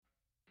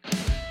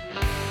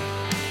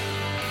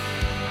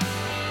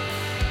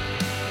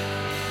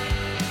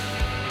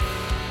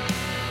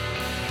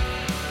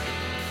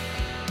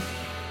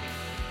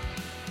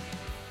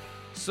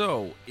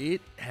So,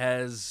 it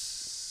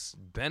has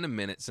been a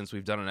minute since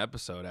we've done an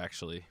episode,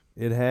 actually.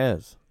 It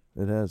has.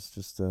 It has.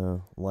 Just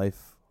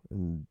life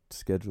and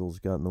schedules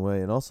got in the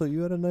way. And also,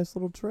 you had a nice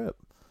little trip.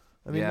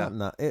 I mean,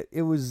 Yeah.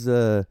 it was,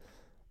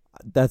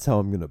 that's how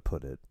I'm going to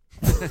put it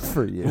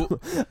for you.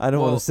 I don't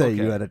want well, to say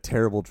you okay. had a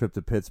terrible trip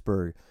to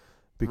Pittsburgh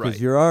because Right.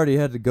 you already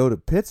had to go to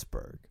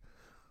Pittsburgh.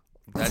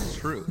 That's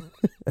true.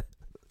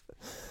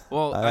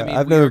 Well, I mean,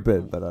 I've we never are-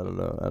 been, but I don't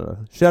know.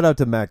 Shout out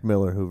to Mac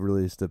Miller, who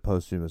released a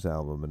posthumous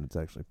album, and it's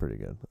actually pretty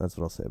good. That's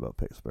what I'll say about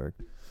Pittsburgh.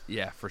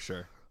 Yeah, for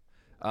sure.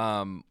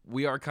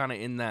 We are kind of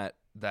in that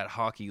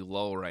hockey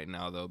lull right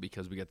now, though,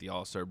 because we got the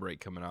All-Star break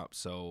coming up.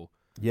 So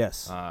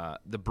Yes.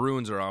 the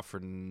Bruins are off for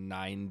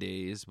 9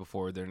 days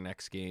before their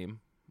next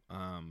game.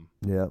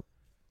 Yeah.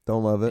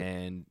 Don't love it.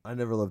 And I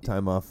never loved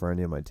time off for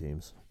any of my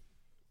teams.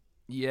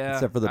 yeah,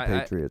 Except for the I-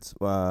 Patriots.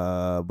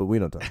 But we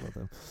don't talk about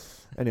them.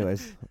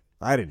 Anyways,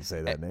 I didn't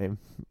say that name.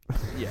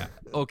 Yeah.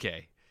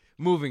 Okay.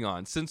 Moving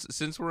on.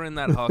 Since we're in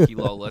that hockey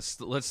lull,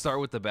 let's start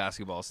with the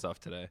basketball stuff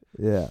today.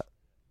 Yeah.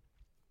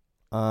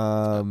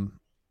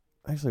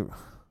 Actually,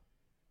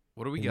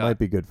 What do we it got? might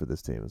be good for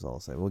this team, is all I'll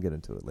say. We'll get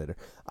into it later.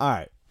 All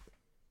right.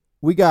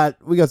 We got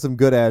some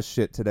good ass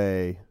shit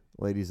today,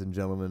 ladies and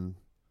gentlemen.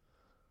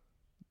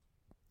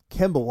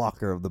 Kemba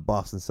Walker of the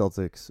Boston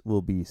Celtics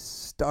will be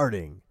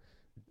starting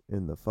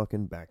in the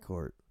fucking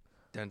backcourt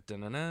Dun, dun,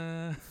 dun,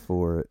 dun.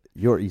 for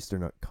your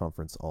Eastern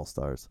Conference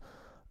All-Stars.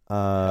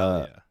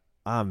 Hell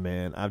yeah.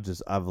 Man,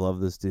 I've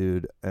loved this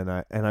dude, and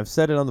I've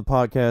said it on the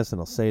podcast,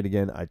 and I'll say it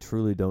again. I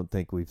truly don't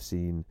think we've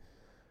seen.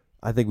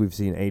 I think we've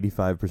seen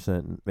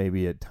 85%,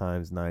 maybe at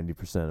times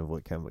 90% of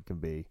what Kemba can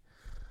be.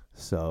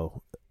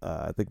 So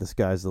I think the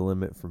sky's the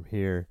limit from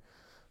here.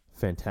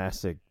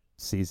 Fantastic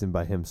season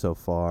by him so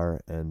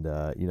far, and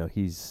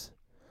he's.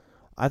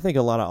 I think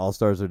a lot of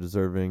All-Stars are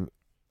deserving.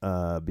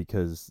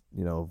 Because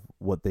of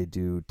what they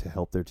do to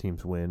help their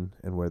teams win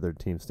and where their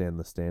teams stand in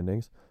the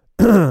standings.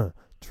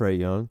 Trae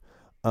Young,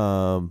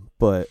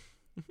 but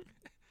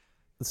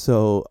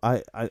so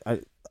I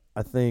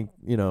think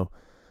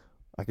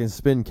I can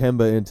spin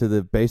Kemba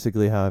into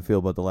basically how I feel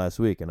about the last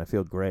week, and I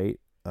feel great.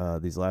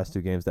 These last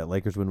two games, that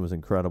Lakers win was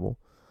incredible.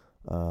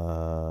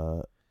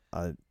 I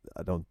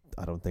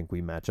don't think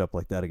we match up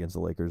like that against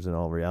the Lakers in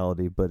all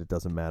reality, but it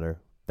doesn't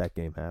matter. That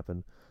game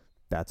happened.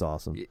 That's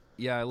awesome.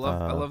 Yeah, I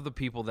love the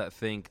people that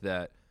think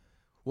that,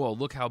 well,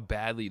 look how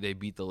badly they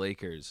beat the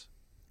Lakers.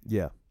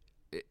 Yeah.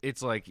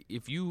 It's like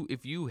if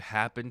you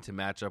happen to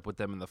match up with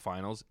them in the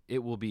finals, it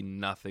will be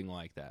nothing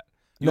like that.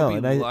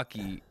 You'll be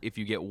lucky if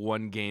you get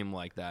one game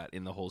like that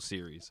in the whole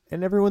series.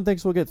 And everyone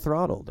thinks we'll get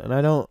throttled, and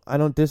I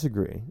don't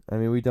disagree. I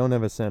mean, we don't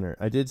have a center.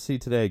 I did see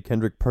today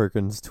Kendrick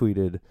Perkins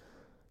tweeted,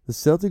 "The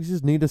Celtics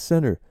just need a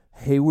center.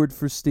 Hayward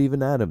for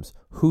Steven Adams.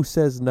 Who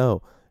says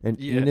no?" And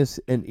Yeah.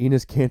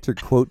 Enos Cantor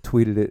quote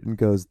tweeted it and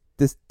goes,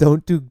 "This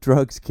don't do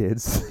drugs,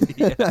 kids."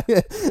 Yeah.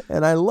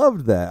 And I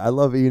loved that. I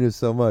love Enos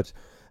so much.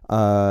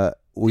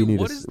 We Dude, need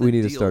what is the we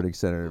need a deal? starting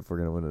center if we're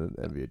gonna win an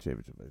NBA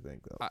championship. I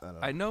think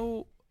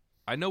though.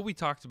 I know we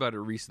talked about it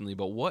recently,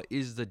 but what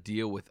is the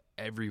deal with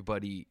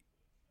everybody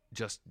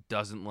just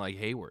doesn't like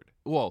Hayward?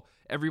 Well,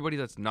 everybody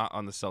that's not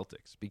on the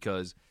Celtics,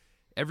 because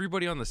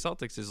everybody on the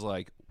Celtics is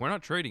like, we're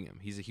not trading him.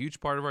 He's a huge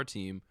part of our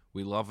team.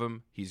 We love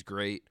him. He's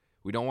great.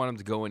 We don't want him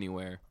to go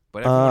anywhere. But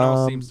everyone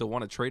else seems to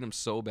want to trade him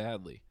so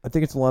badly. I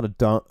think it's a lot of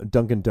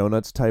Dunkin'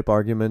 Donuts type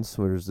arguments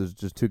where there's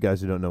just two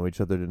guys who don't know each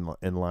other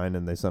in line,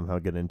 and they somehow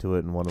get into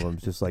it, and one of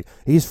them's just like,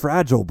 "He's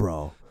fragile,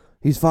 bro.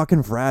 He's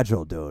fucking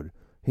fragile, dude.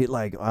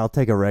 I'll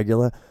take a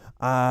regular.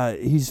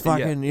 He's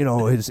fucking,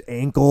 his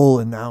ankle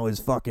and now his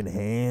fucking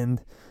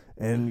hand.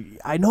 And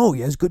I know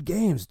he has good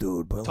games,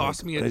 dude. But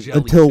Toss me a jelly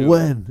until too.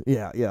 when?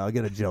 Yeah, I'll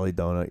get a jelly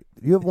donut.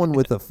 You have one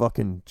with a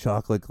fucking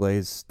chocolate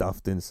glaze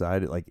stuffed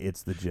inside it, like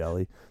it's the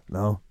jelly.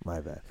 No, my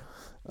bad.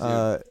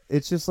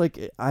 It's just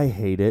like I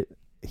hate it.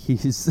 He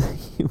was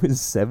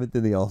 7th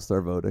in the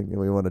All-Star voting, and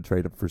we want to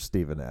trade him for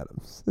Steven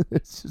Adams.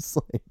 It's just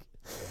like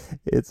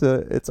it's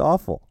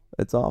awful.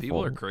 It's awful.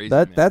 People are crazy,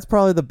 man. That's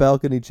probably the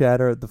balcony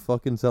chatter at the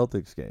fucking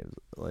Celtics games.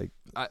 Like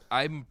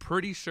I'm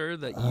pretty sure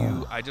that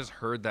I just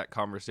heard that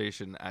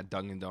conversation at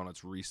Dunkin'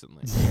 Donuts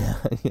recently.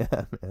 yeah,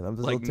 man. I'm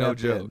just Like, no no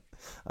joke. joke.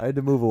 I had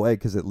to move away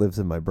because it lives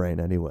in my brain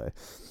anyway.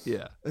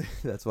 Yeah.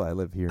 That's why I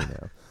live here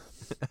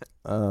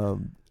now.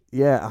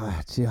 Gee,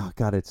 oh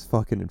God, it's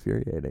fucking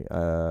infuriating.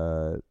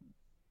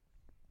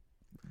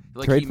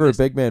 Like, Trade he for a missed-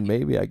 big man,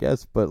 maybe, I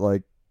guess, but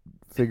like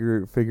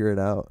figure it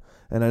out.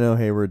 And I know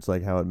Hayward's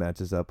like how it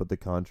matches up with the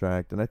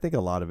contract, and I think a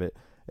lot of it.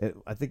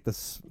 I think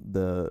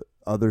the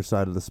other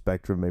side of the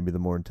spectrum, maybe the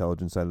more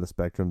intelligent side of the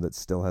spectrum, that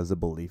still has a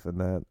belief in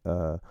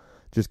that,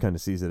 just kind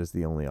of sees it as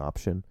the only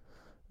option.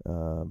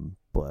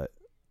 But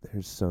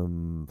there's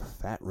some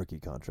fat rookie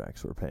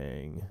contracts we're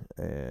paying,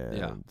 and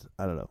Yeah.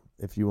 I don't know.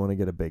 If you want to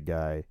get a big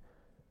guy,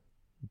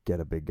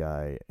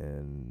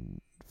 and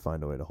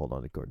find a way to hold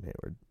on to Gordon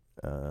Hayward.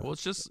 Well,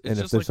 it's just And if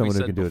just there's like we someone who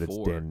said can do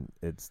before. it,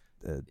 it's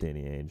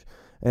Danny Ainge.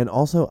 And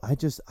also, I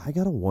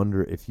gotta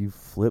wonder if you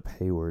flip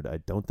Hayward. I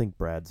don't think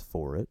Brad's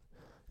for it.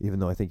 even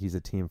though I think he's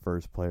a team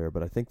first player.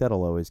 But I think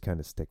that'll always kind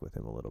of stick with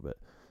him a little bit.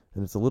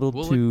 And it's a little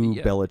too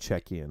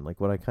Belichickian. Like,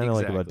 what I kind of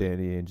like about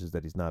Danny Ainge is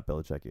that he's not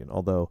Belichickian.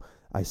 Although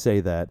I say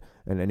that,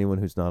 and anyone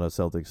who's not a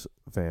Celtics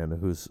fan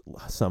who's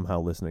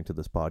somehow listening to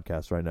this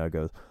podcast right now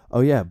goes,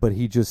 oh, yeah, but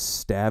he just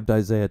stabbed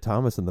Isaiah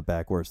Thomas in the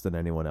back worse than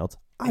anyone else.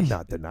 I'm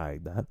not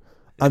denying that.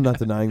 I'm not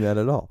denying that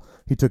at all.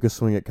 He took a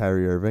swing at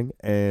Kyrie Irving,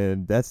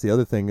 and that's the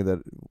other thing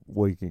that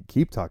we can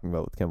keep talking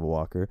about with Kemba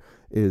Walker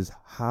is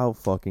how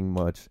fucking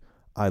much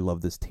I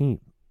love this team.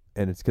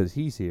 And it's because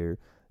he's here.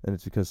 And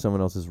it's because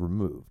someone else is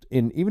removed.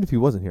 And even if he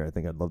wasn't here, I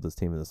think I'd love this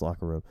team in this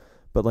locker room.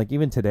 But like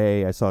even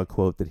today, I saw a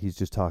quote that he's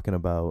just talking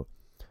about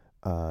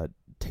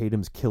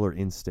Tatum's killer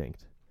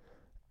instinct.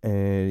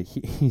 And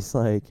he's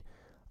like,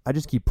 I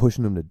just keep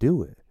pushing him to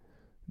do it.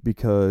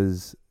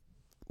 Because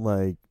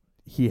like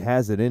he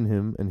has it in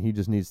him and he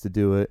just needs to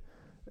do it.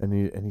 And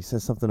he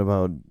says something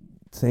about,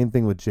 same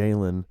thing with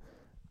Jalen.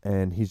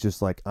 And he's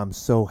just like, I'm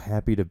so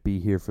happy to be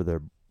here for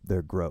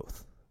their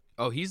growth.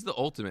 Oh, he's the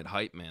ultimate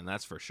hype man,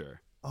 that's for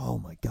sure. Oh,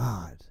 my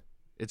God.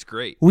 It's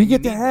great. We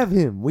get to have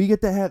him. We get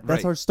to have...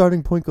 That's right. Our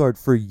starting point guard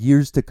for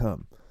years to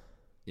come.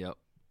 Yep.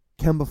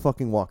 Kemba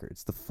fucking Walker.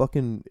 It's the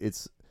fucking...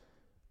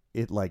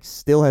 It, like,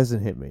 still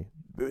hasn't hit me.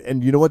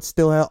 And you know what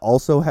still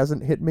also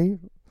hasn't hit me?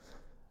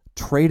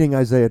 Trading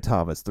Isaiah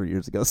Thomas 3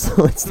 years ago.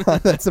 So it's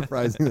not that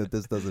surprising that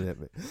this doesn't hit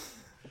me.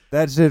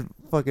 That shit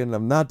fucking...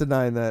 I'm not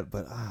denying that,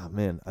 but,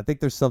 man. I think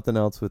there's something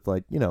else with,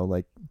 like, you know,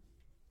 like...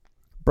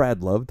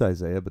 Brad loved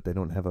Isaiah, but they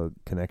don't have a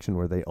connection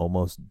where they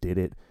almost did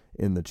it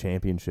in the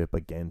championship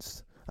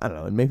against, I don't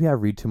know, and maybe I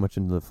read too much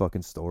into the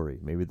fucking story.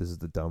 Maybe this is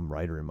the dumb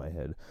writer in my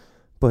head.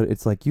 But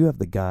it's like you have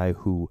the guy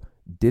who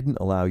didn't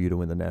allow you to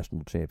win the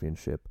national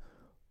championship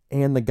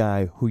and the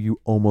guy who you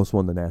almost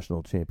won the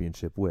national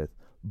championship with,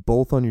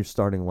 both on your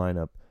starting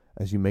lineup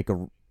as you make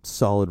a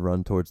solid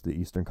run towards the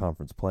Eastern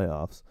Conference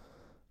playoffs.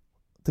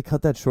 To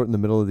cut that short in the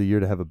middle of the year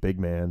to have a big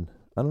man,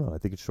 I don't know, I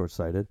think it's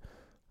short-sighted.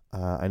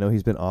 I know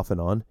he's been off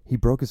and on. He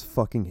broke his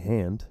fucking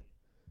hand.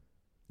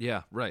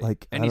 Yeah, right.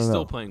 Like, and he's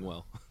still playing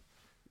well.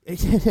 And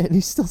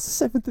he's still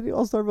 7th in the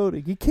All-Star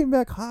voting. He came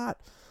back hot.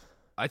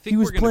 I think he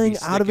was playing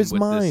out of his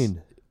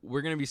mind.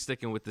 We're going to be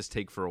sticking with this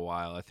take for a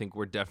while. I think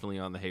we're definitely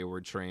on the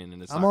Hayward train.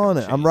 And I'm on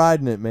it. I'm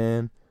riding it,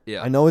 man.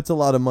 Yeah. I know it's a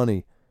lot of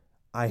money.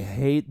 I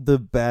hate the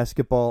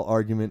basketball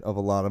argument of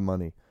a lot of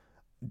money.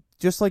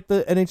 Just like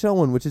the NHL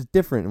one, which is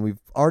different. And we've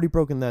already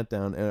broken that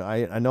down. And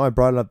I know I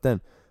brought it up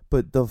then.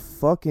 But the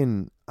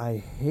fucking... I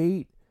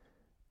hate...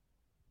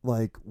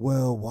 Like,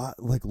 well, why,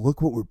 like,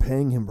 look what we're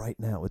paying him right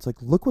now. It's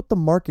like, look what the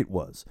market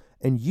was.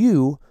 And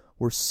you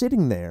were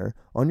sitting there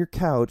on your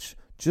couch,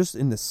 just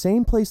in the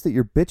same place that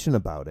you're bitching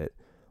about it,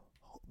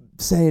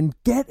 saying,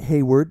 get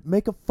Hayward,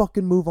 make a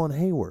fucking move on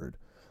Hayward.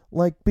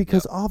 Like,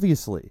 because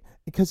obviously,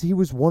 because he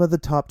was one of the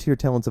top tier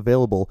talents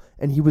available,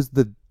 and he was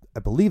I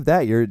believe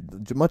that year,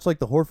 much like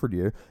the Horford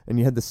year, and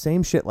you had the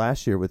same shit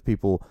last year with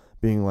people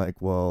being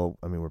like, well,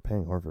 I mean, we're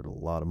paying Horford a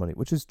lot of money,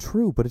 which is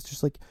true, but it's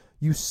just like,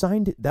 you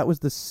signed it. That was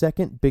the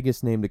second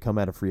biggest name to come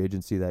out of free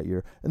agency that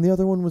year, and the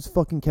other one was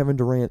fucking Kevin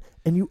Durant,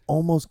 and you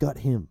almost got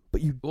him,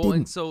 but you didn't.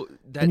 And so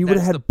and you would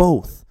have had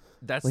both.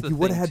 That's like the you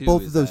would have had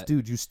both of those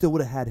dudes. You still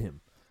would have had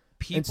him.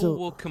 People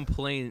will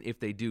complain if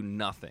they do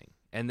nothing,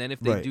 and then if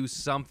they do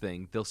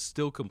something, they'll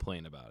still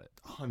complain about it.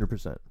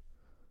 100%.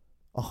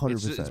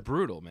 100%. It's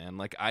brutal, man.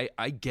 Like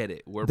I get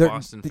it. We're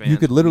Boston fans. You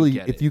could literally,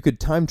 if you could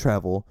time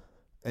travel,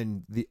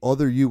 and the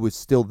other you was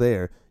still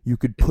there, you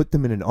could put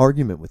them in an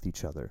argument with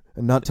each other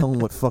and not tell them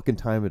what fucking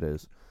time it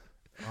is.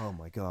 Oh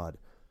my God.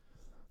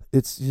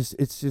 It's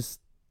just,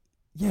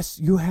 yes,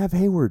 you have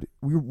Hayward.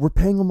 We're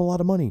paying him a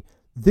lot of money.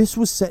 This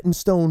was set in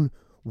stone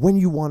when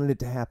you wanted it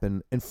to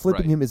happen, and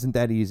flipping him isn't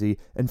that easy.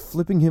 And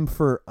flipping him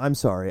for, I'm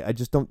sorry, I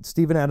just don't.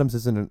 Steven Adams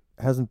has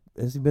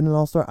he been an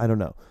All-Star? I don't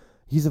know.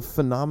 He's a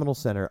phenomenal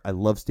center. I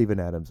love Steven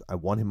Adams. I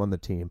want him on the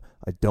team.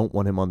 I don't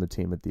want him on the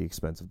team at the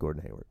expense of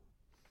Gordon Hayward.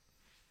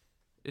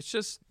 It's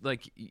just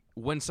like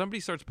when somebody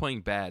starts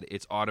playing bad,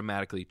 it's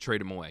automatically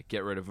trade him away,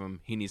 get rid of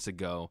him. He needs to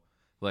go.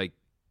 Like,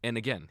 and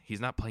again, he's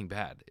not playing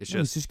bad. It's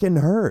he's just getting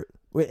hurt,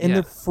 and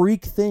they're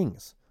freak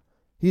things.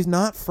 He's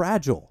not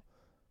fragile.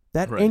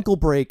 That ankle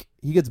break,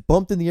 he gets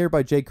bumped in the air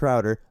by Jay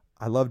Crowder.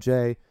 I love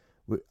Jay.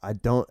 I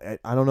don't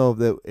know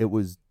if it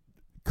was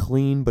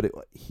clean, but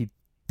he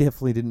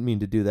definitely didn't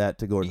mean to do that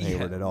to Gordon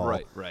Hayward at all.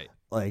 Right.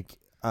 Like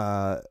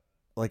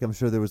I'm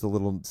sure there was a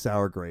little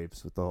sour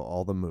grapes with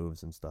all the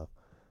moves and stuff.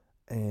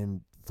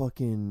 And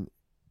fucking,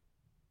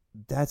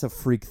 that's a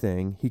freak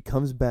thing. He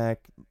comes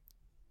back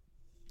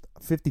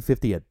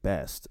 50-50 at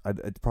best.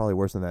 It's probably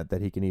worse than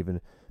that he can even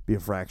be a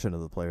fraction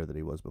of the player that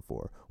he was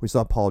before. We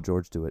saw Paul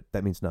George do it.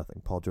 That means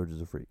nothing. Paul George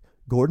is a freak.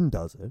 Gordon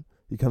does it.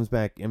 He comes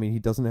back. I mean, he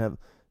doesn't have...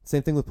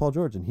 Same thing with Paul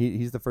George, and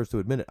he's the first to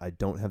admit it. I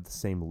don't have the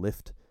same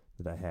lift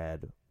that I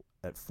had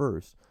at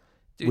first.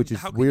 Dude, which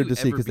is weird to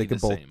see because they can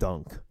both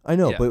dunk. I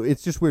know, but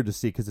it's just weird to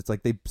see because it's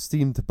like they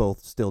seem to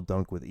both still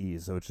dunk with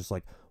ease. So it's just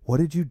like, what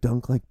did you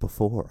dunk like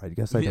before? I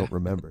guess I don't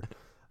remember.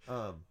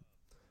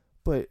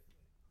 But,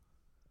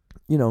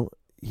 you know,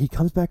 he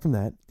comes back from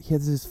that. He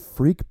has this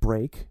freak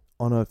break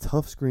on a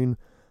tough screen.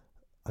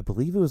 I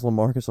believe it was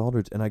LaMarcus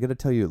Aldridge, and I got to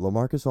tell you,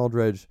 LaMarcus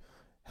Aldridge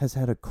has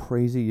had a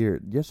crazy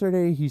year.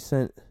 Yesterday he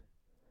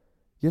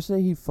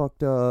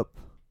fucked up.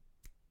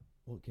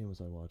 What game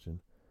was I watching?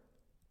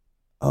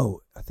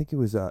 Oh, I think it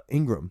was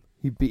Ingram.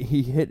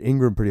 He hit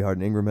Ingram pretty hard,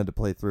 and Ingram had to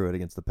play through it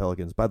against the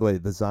Pelicans. By the way,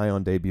 the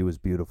Zion debut was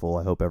beautiful.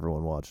 I hope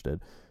everyone watched it.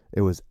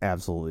 It was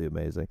absolutely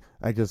amazing.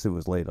 I guess it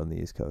was late on the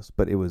East Coast,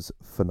 but it was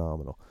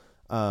phenomenal.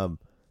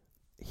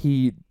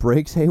 He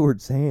breaks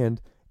Hayward's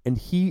hand, and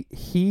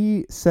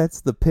he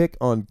sets the pick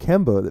on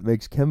Kemba that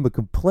makes Kemba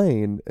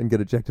complain and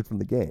get ejected from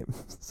the game.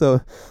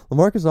 So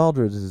LaMarcus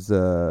Aldridge is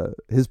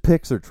his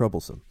picks are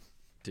troublesome.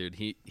 Dude,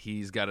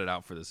 he's got it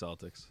out for the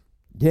Celtics.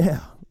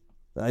 Yeah,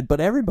 but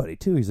everybody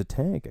too. He's a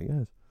tank, I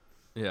guess.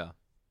 Yeah.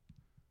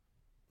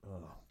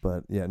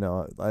 But yeah,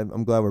 no,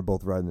 I'm glad we're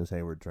both riding this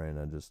Hayward train.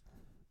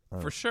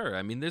 For sure.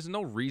 I mean, there's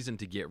no reason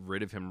to get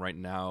rid of him right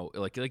now.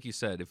 Like you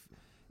said,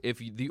 if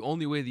the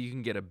only way that you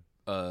can get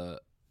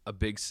a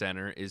big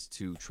center is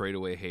to trade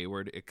away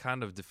Hayward, it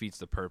kind of defeats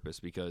the purpose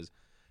because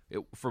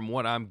from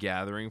what I'm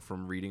gathering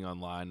from reading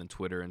online and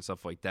Twitter and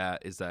stuff like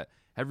that is that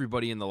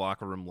everybody in the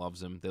locker room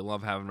loves him. They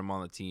love having him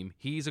on the team.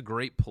 He's a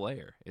great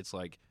player. It's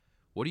like,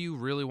 what do you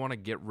really want to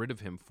get rid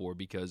of him for?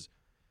 Because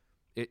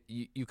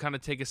you kind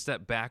of take a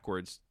step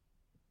backwards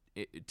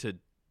to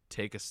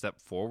take a step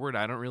forward.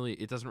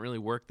 It doesn't really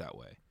work that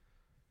way.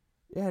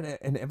 Yeah,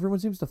 and everyone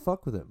seems to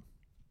fuck with him.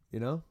 You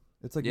know?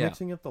 It's like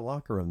mixing up the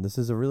locker room. This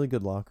is a really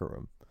good locker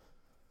room.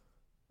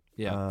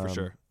 Yeah, for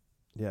sure.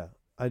 Yeah.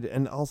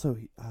 And also,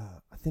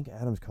 I think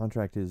Adams'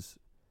 contract is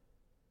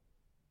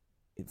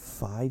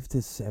 $5 to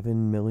 $7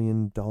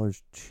 million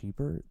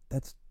cheaper.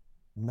 That's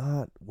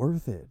not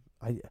worth it.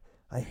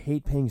 I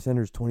hate paying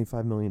centers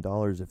 $25 million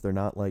if they're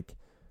not like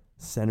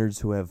centers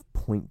who have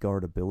point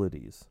guard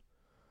abilities.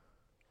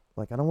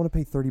 Like, I don't want to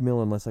pay $30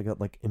 million unless I got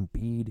like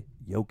Embiid,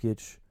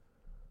 Jokic,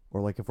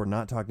 or like if we're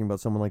not talking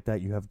about someone like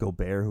that, you have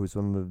Gobert, who's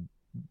one of the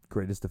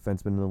greatest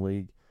defensemen in the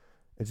league.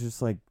 It's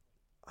just like,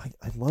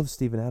 I love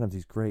Steven Adams.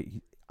 He's great.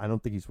 I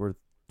don't think he's worth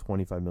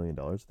 $25 million.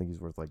 I think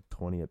he's worth like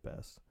 20 at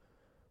best.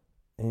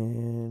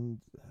 And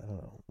I don't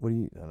know. What are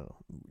you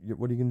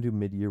going to do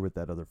mid-year with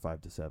that other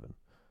 5 to 7?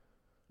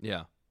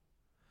 Yeah.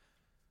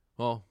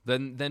 Well,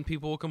 then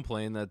people will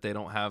complain that they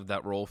don't have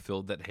that role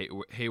filled that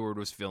Hayward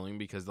was filling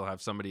because they'll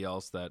have somebody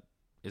else that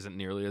isn't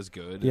nearly as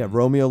good. Yeah,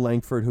 Romeo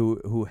Langford,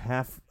 who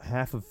half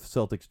of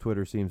Celtics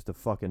Twitter seems to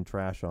fucking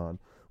trash on,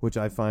 which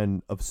I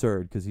find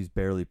absurd because he's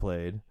barely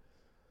played.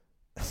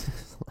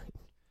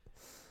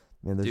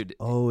 Man, there's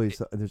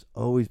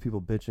always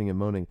people bitching and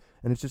moaning,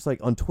 and it's just like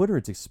on Twitter,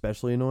 it's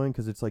especially annoying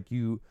because it's like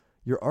you're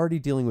already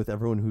dealing with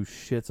everyone who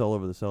shits all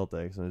over the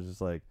Celtics, and it's just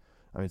like,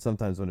 I mean,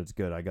 sometimes when it's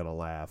good, I gotta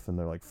laugh, and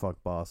they're like,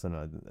 "Fuck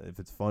Boston." If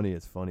it's funny,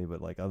 it's funny,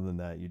 but like other than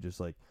that, you just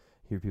like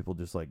hear people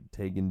just like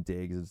taking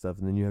digs and stuff,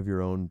 and then you have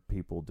your own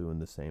people doing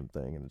the same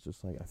thing, and it's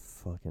just like,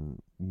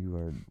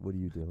 what are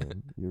you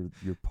doing?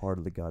 You're part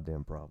of the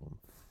goddamn problem.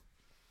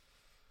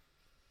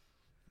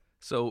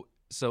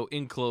 So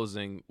in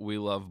closing, we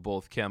love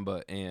both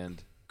Kemba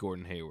and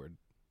Gordon Hayward.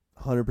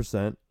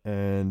 100%,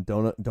 and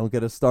don't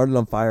get us started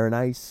on Fire and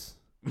Ice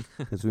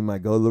because we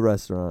might go to the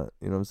restaurant.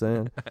 You know what I'm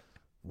saying?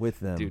 With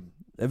them. Dude,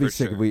 that'd be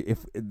sick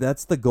if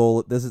that's the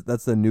goal.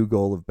 That's the new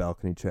goal of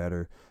Balcony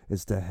Chatter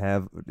is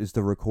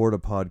to record a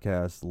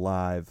podcast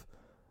live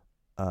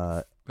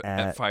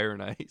at Fire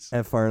and Ice.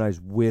 At Fire and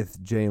Ice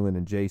with Jalen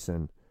and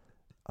Jason,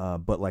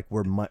 but like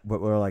we're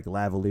like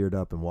lavaliered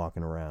up and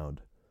walking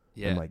around,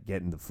 and like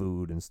getting the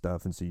food and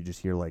stuff, and so you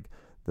just hear like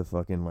the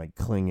fucking like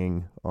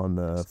clinging on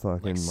the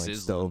fucking like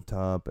stove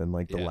top and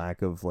like the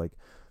lack of like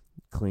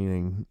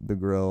cleaning the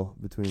grill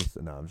between.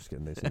 No, I'm just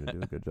kidding. They seem to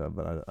do a good job,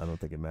 but I don't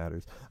think it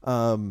matters.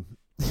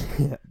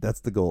 Yeah, that's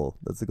the goal.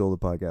 That's the goal of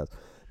the podcast.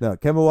 Now,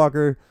 Kemba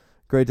Walker,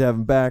 great to have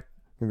him back.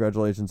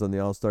 Congratulations on the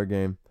All-Star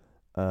game.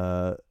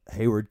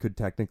 Hayward could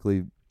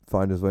technically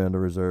find his way onto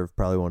reserve.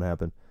 Probably won't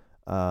happen.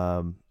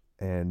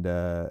 And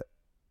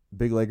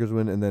big Lakers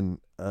win, and then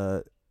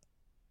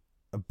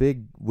a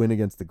big win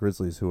against the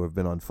Grizzlies, who have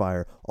been on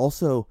fire.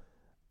 Also,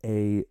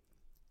 an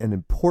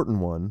important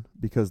one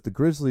because the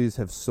Grizzlies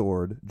have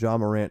soared. Ja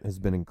Morant has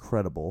been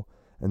incredible,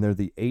 and they're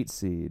the 8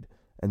 seed,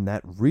 and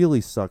that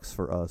really sucks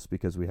for us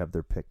because we have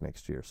their pick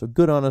next year. So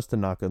good on us to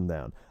knock them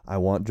down. I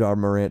want Ja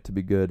Morant to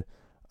be good.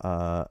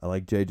 I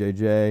like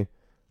JJJ.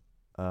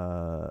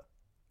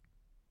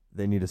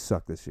 They need to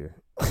suck this year.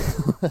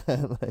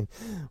 Like,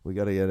 we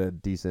got to get a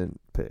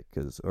decent pick,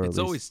 or it's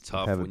always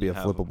tough have it be a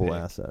flippable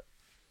asset.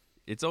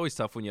 It's always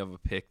tough when you have a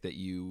pick that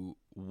you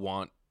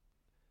want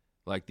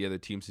like the other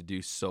teams to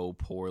do so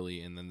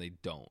poorly and then they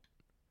don't.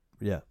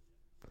 Yeah.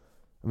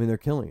 I mean, they're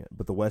killing it,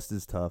 but the West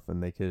is tough,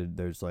 and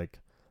there's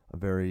like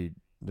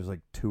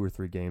 2 or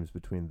 3 games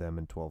between them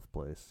and 12th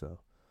place, so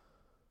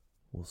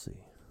we'll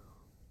see.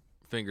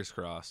 Fingers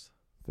crossed.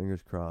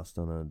 Fingers crossed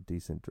on a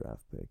decent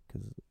draft pick,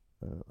 because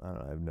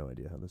I have no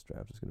idea how this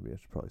draft is going to be. I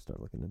should probably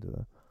start looking into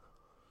that.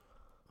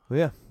 But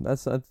yeah,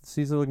 that's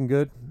season looking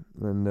good,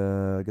 and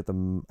I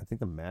think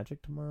the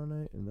Magic tomorrow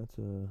night, and that's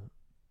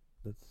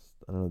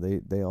I don't know.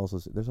 They also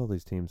there's all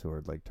these teams who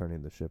are like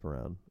turning the ship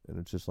around, and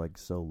it's just like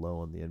so low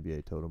on the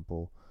NBA totem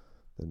pole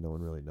that no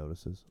one really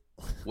notices.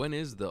 When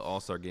is the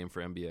All-Star game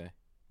for NBA?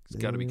 It's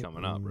got to be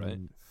coming up, right?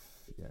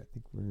 Yeah, I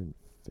think we're in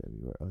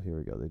February. Oh, here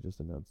we go. They just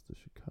announced the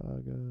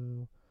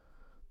Chicago.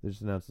 They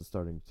just announced the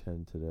starting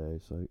 10 today,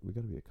 so we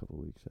got to be a couple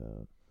weeks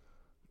out.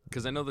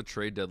 Because I know the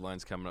trade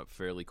deadline's coming up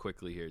fairly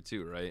quickly here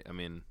too, right? I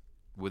mean,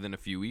 within a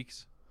few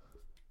weeks.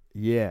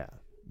 Yeah.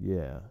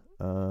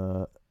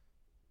 I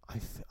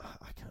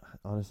can't,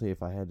 honestly,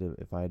 if I had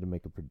to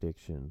make a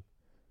prediction,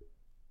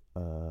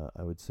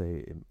 I would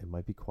say it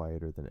might be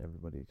quieter than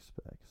everybody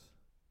expects.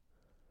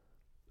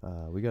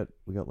 We got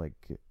like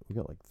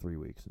 3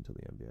 weeks until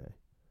the NBA.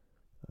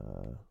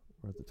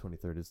 We're at the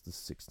 23rd. It's the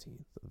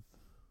 16th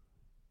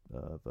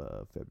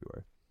of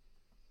February.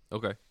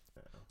 Okay.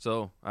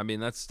 So, I mean,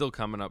 that's still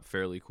coming up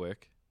fairly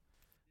quick.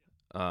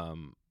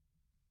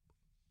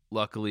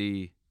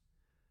 Luckily,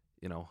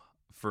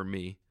 for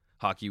me,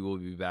 hockey will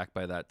be back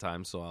by that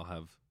time, so I'll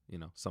have,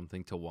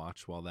 something to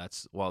watch while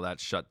that's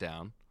shut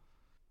down.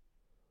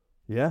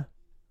 Yeah.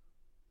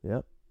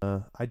 Yep.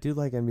 I do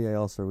like NBA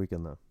All-Star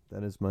Weekend though. I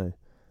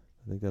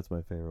think that's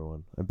my favorite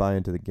one. I buy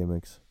into the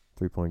gimmicks,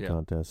 3-point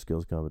contest,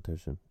 skills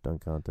competition,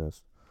 dunk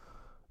contest.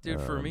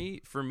 Dude, for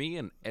me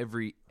in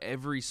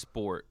every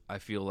sport, I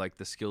feel like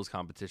the skills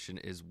competition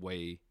is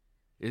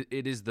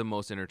it is the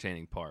most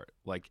entertaining part.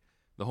 Like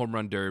the home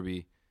run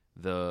derby,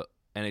 the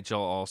NHL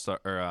All-Star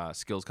or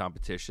skills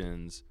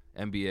competitions,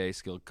 NBA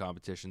skill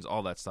competitions,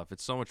 all that stuff.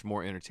 It's so much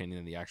more entertaining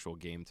than the actual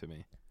game to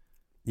me.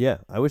 Yeah,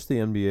 I wish the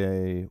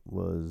NBA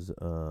was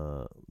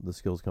the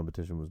skills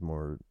competition was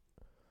more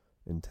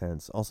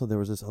intense. Also, there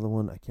was this other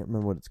one, I can't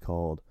remember what it's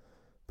called,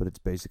 but it's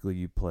basically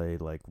you play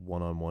like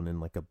one-on-one in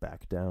like a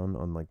back down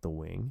on like the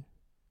wing.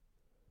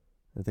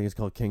 I think it's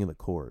called King of the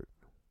Court.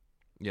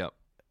 Yep.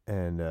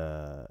 And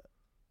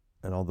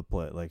all the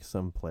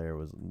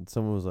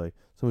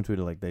someone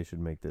tweeted like they should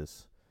make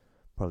this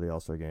part of the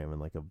All-Star game, and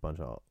like a bunch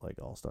of like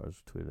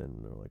All-Stars tweeted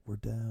and they're like, we're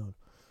down.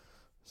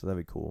 So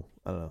that'd be cool.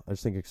 I don't know. I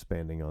just think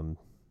expanding on,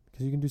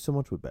 because you can do so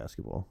much with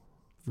basketball.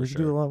 You can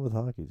do a lot with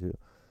hockey too.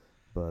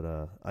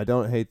 But I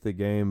don't hate the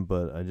game,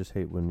 but I just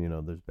hate when,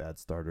 there's bad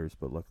starters.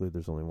 But luckily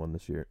there's only one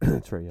this year,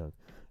 Trae Young,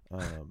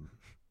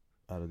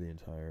 out of the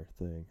entire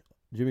thing.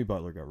 Jimmy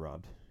Butler got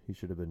robbed. He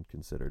should have been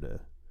considered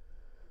a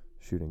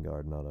shooting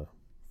guard, not a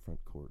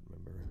front court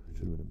member.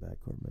 Should have been a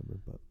backcourt member.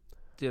 But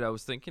dude, I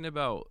was thinking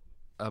about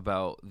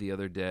the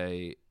other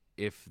day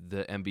if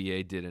the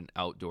NBA did an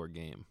outdoor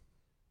game.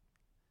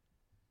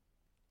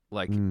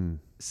 Like,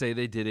 say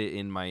they did it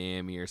in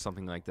Miami or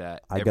something like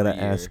that. I got to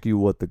ask you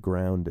what the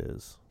ground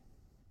is.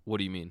 What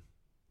do you mean?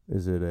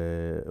 Is it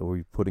are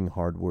we putting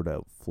hardwood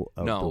outdoors?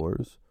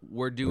 No,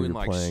 we're doing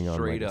like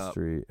straight up.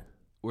 Street?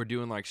 We're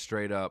doing like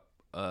straight up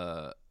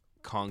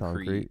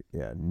concrete.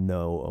 Yeah,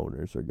 no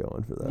owners are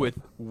going for that.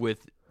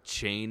 With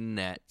chain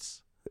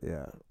nets.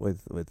 Yeah,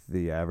 with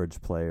the average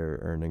player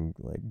earning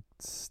like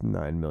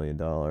 $9 million.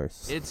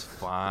 It's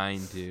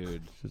fine,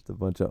 dude. Just a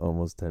bunch of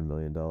almost $10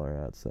 million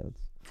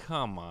assets.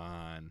 Come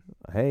on.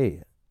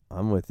 Hey,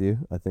 I'm with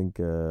you. I think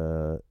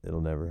it'll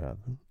never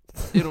happen.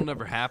 It'll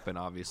never happen,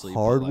 obviously.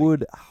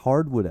 Hardwood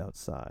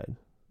outside.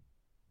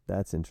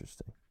 That's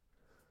interesting.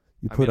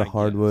 You put a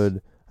hardwood.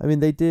 Guess. I mean,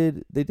 they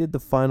did the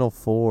Final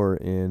Four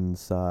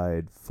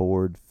inside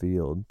Ford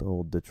Field, the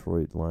old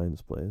Detroit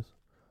Lions place,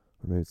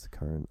 or maybe it's the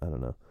current. I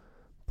don't know,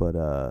 but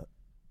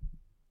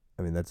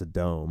I mean that's a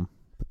dome,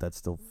 but that's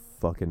still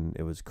fucking.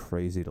 It was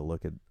crazy to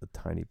look at a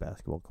tiny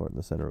basketball court in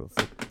the center of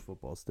a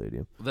football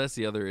stadium. Well, that's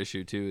the other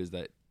issue too. Is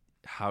that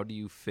how do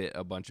you fit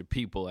a bunch of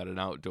people at an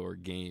outdoor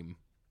game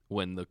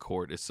when the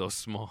court is so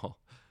small?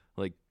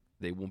 Like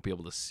they won't be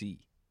able to see.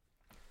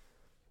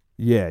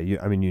 Yeah, you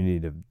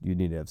need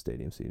to have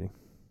stadium seating.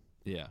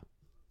 Yeah,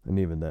 and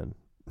even then,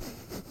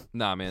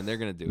 nah, man, they're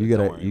gonna do it.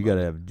 You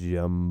gotta have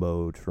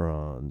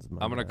jumbotrons.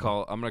 I'm gonna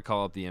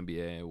call up the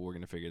NBA. And we're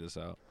gonna figure this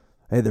out.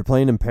 Hey, they're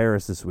playing in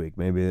Paris this week.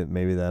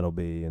 Maybe that'll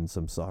be in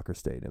some soccer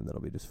stadium.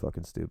 That'll be just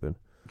fucking stupid.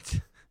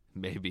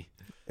 Maybe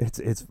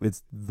it's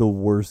the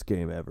worst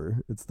game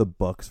ever. It's the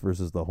Bucks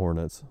versus the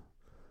Hornets.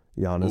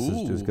 Giannis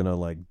is just gonna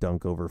like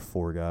dunk over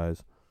 4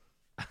 guys.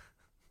 I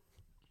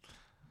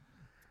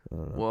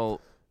don't know.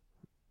 Well,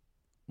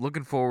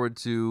 looking forward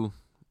to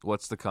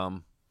what's to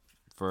come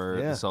for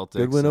the Celtics.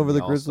 Good win over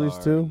the Grizzlies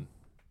All-Star too.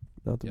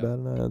 Not to bat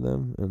an eye on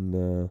them.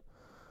 And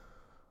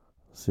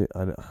see,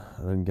 I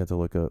didn't get to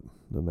look up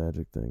the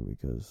Magic thing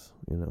because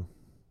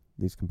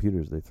these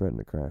computers, they threaten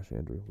to crash.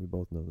 Andrew, we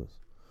both know this.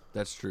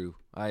 That's true.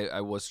 I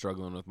was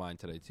struggling with mine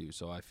today too,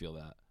 so I feel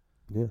that.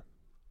 Yeah.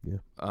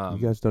 You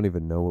guys don't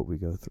even know what we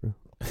go through.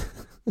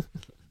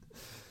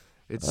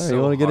 It's all right, so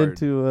you want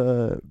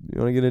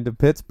to get into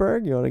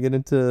Pittsburgh? You want to get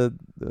into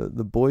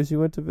the boys you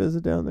went to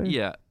visit down there?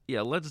 Yeah.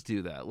 Let's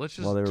do that. Let's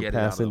just while they were get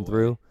passing it out of the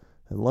through, way.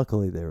 and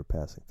luckily they were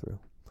passing through.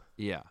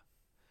 Yeah.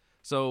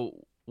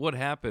 So what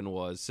happened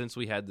was since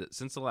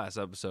the last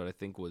episode, I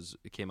think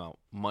it came out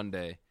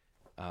Monday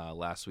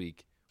last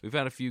week. We've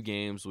had a few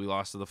games. We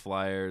lost to the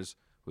Flyers.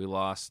 We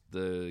lost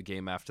the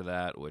game after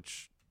that,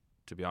 which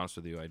to be honest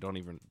with you. I don't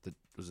even.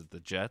 Was it the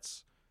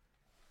Jets?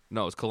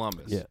 No, it was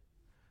Columbus.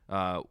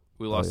 Yeah.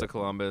 We lost yeah. to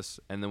Columbus,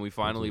 and then we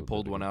finally Absolutely.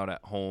 pulled one out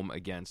at home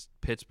against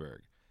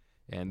Pittsburgh,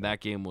 and that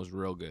game was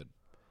real good.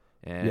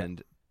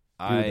 And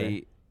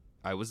I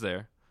was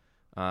there.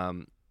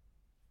 Going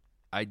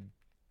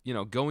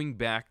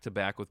back to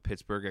back with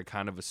Pittsburgh, I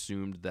kind of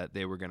assumed that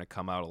they were going to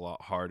come out a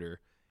lot harder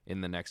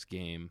in the next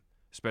game,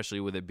 especially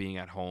with it being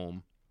at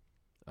home.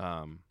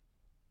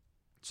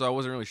 So I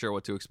wasn't really sure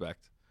what to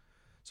expect.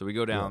 So we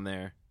go down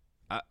there.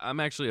 I'm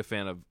actually a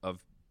fan of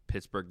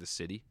Pittsburgh, the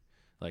city.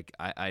 Like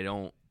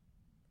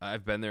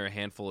I've been there a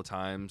handful of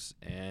times,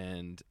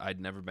 and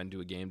I'd never been to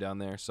a game down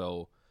there.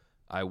 So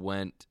I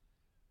went.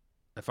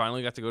 I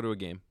finally got to go to a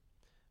game.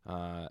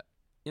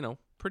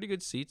 Pretty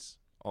good seats.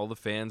 All the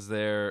fans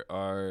there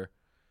are,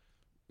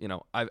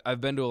 I've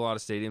been to a lot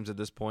of stadiums at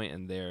this point,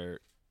 and they're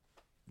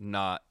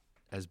not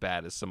as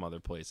bad as some other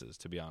places,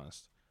 to be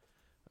honest.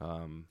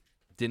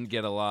 Didn't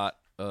get a lot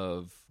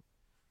of,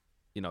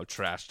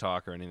 trash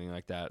talk or anything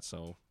like that,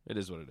 so it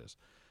is what it is.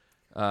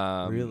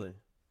 Really?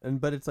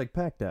 But it's like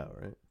packed out,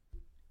 right?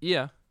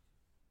 Yeah.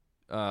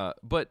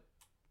 But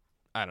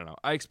I don't know.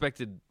 I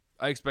expected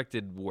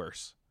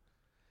worse.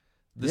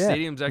 The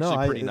stadium's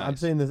actually pretty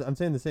nice. I'm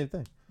saying the same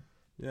thing.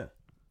 Yeah.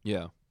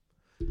 Yeah.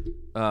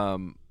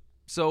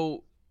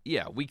 So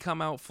yeah, we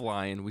come out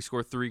flying. We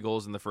score 3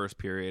 goals in the first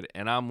period,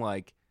 and I'm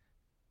like,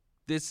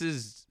 this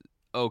is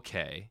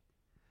okay.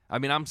 I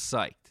mean, I'm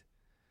psyched.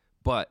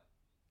 But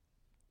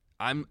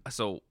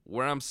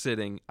where I'm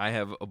sitting, I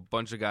have a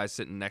bunch of guys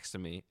sitting next to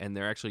me, and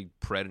they're actually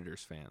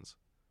Predators fans.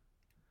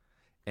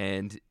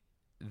 And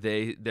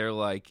they're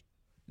like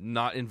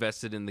not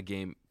invested in the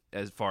game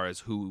as far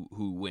as who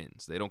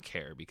wins. They don't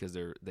care because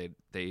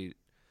they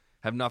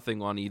have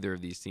nothing on either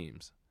of these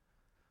teams.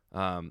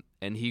 And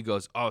he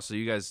goes, "Oh, so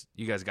you guys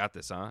got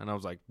this, huh?" And I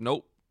was like,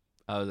 "Nope."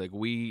 I was like,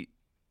 "We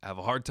have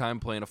a hard time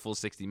playing a full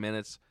 60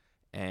 minutes,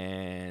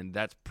 and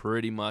that's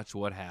pretty much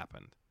what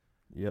happened."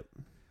 Yep.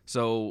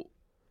 So,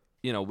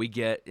 we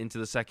get into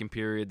the second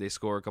period, they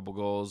score a couple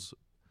goals.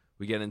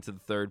 We get into the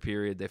third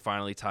period, they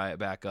finally tie it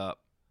back up.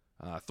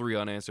 3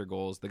 unanswered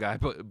goals. The guy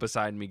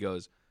beside me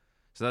goes,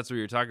 "So that's what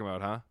you're talking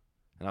about, huh?"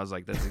 And I was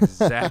like, "That's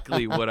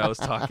exactly what I was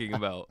talking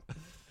about."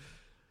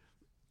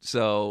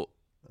 So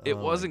it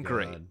wasn't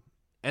great.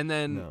 And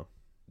then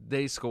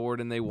they scored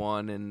and they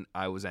won, and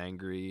I was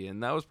angry,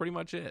 and that was pretty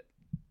much it.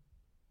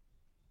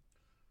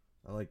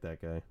 I like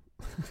that guy.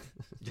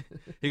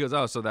 He goes,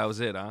 "Oh, so that was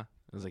it, huh?"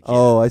 I was like, "Yeah."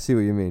 "Oh, I see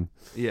what you mean."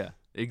 Yeah,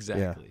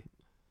 exactly.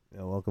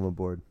 Yeah, welcome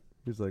aboard.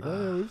 He's like,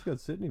 "Oh, yeah, we just got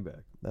Sydney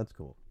back. That's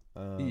cool."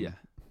 Yeah.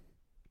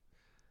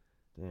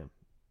 Damn.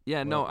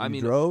 Yeah, no, I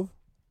mean, drove?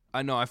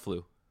 I know I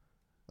flew.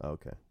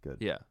 Okay, good.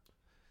 Yeah.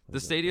 The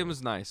stadium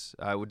is nice.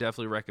 I would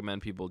definitely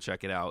recommend people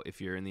check it out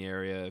if you're in the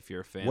area, if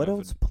you're a fan. What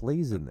else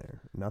plays in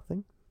there?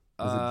 Nothing?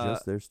 Is it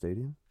just their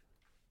stadium?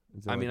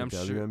 Is it I mean, like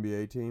I'm a sure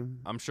WNBA team?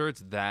 I'm sure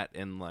it's that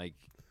and like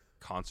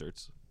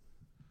concerts.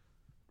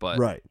 But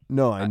right.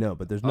 No, I know,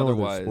 but there's no other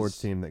sports otherwise-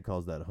 team that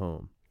calls that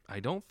home. I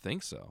don't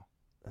think so.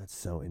 That's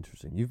so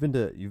interesting. You've been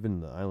to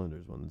the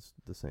Islanders one. It's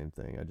the same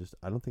thing.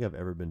 I don't think I've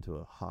ever been to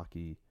a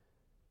hockey.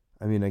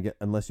 I mean,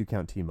 unless you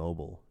count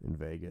T-Mobile in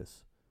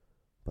Vegas,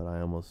 but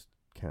I almost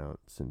count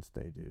since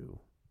they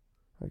do.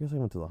 I guess I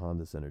went to the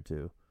Honda Center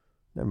too.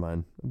 Never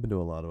mind. I've been to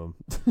a lot of them.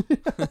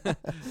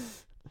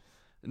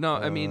 No,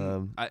 I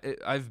mean,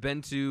 I've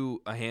been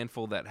to a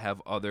handful that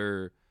have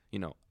other,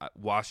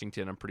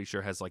 Washington, I'm pretty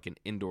sure, has like an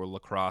indoor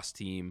lacrosse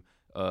team,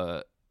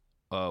 a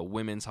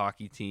women's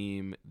hockey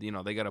team.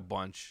 They got a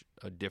bunch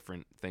of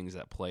different things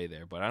that play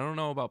there. But I don't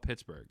know about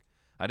Pittsburgh.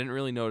 I didn't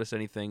really notice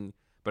anything,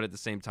 but at the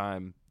same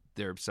time,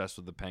 they're obsessed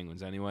with the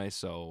Penguins anyway,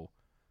 so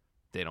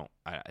they don't.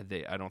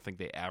 I don't think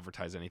they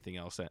advertise anything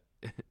else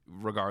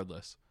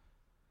regardless.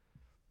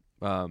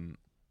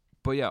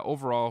 But yeah,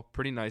 overall,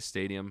 pretty nice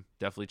stadium.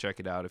 Definitely check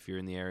it out if you're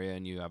in the area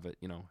and you have it.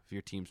 If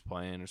your team's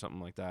playing or something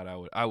like that,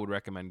 I would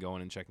recommend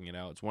going and checking it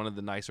out. It's one of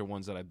the nicer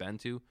ones that I've been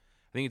to.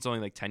 I think it's only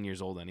like 10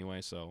 years old anyway,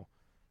 so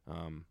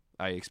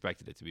I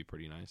expected it to be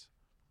pretty nice.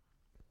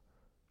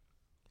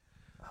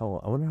 I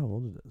wonder how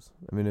old it is.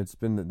 I mean,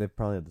 they've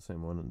probably had the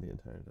same one the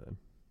entire time.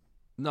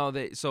 No,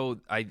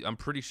 I'm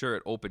pretty sure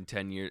it opened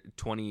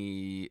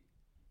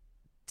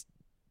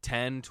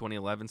 2010,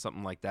 2011,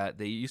 something like that.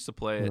 They used to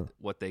play at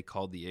what they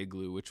called the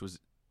Igloo, which was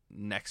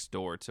next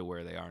door to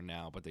where they are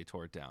now, but they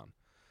tore it down.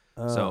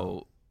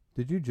 So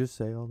did you just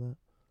say all that?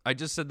 I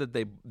just said that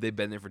they've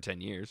been there for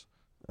 10 years.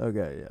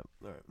 Okay, yeah.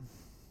 All right.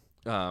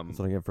 That's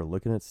what I get for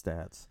looking at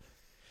stats.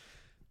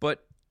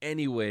 But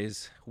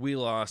anyways, we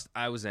lost.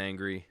 I was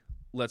angry.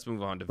 Let's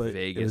move on to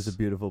Vegas. It was a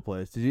beautiful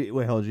place. Did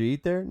you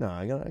eat there? No,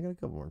 I got a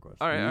couple more questions.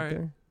 All right, Did you all eat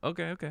right.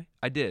 there? Okay.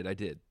 I did.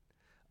 What'd you get?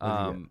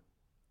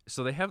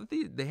 So they have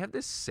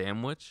this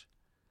sandwich,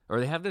 or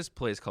they have this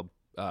place called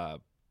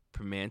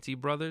Primanti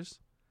Brothers,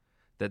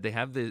 that they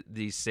have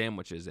these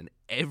sandwiches, and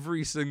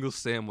every single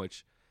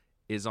sandwich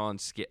is on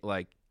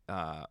like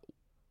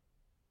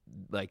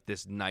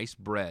this nice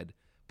bread,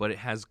 but it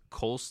has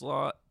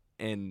coleslaw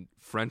and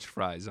French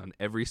fries on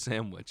every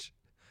sandwich.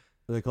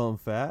 Do they call them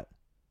fat?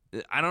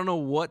 I don't know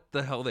what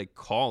the hell they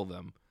call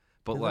them,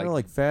 but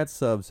like fat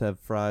subs have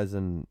fries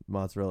and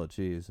mozzarella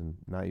cheese, and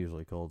not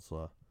usually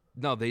coleslaw.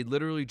 No, they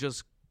literally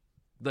just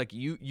like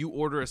you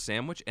order a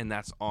sandwich and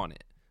that's on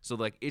it. So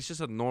like it's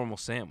just a normal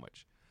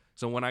sandwich.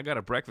 So when I got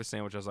a breakfast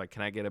sandwich, I was like,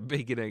 "Can I get a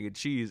bacon, egg, and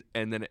cheese?"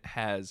 And then it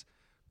has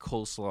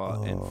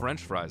coleslaw and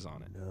French fries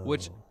on it,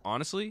 which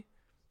honestly,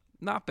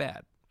 not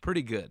bad,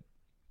 pretty good.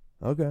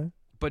 Okay.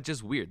 But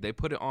just weird. They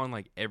put it on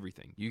like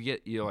everything.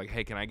 You're like,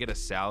 "Hey, can I get a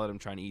salad? I'm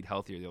trying to eat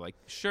healthier." They're like,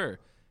 "Sure."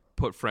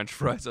 Put French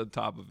fries on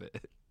top of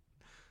it.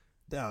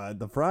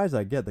 The fries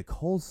I get. The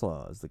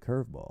coleslaw is the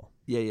curveball.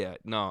 Yeah.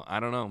 No,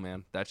 I don't know,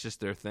 man. That's just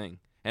their thing.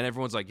 And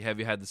everyone's like, "Have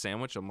you had the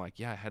sandwich?" I'm like,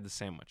 "Yeah, I had the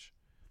sandwich."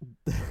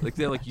 Like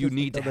they're like, "You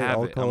need to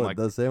have it." I'm like,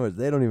 the sandwich.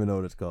 They don't even know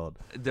what it's called.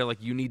 They're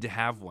like, "You need to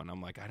have one."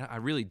 I'm like, I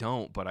really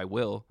don't, but I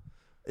will.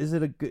 Is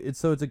it a good?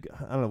 It's I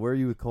don't know. Where are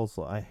you with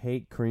coleslaw? I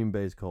hate cream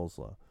based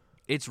coleslaw.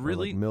 It's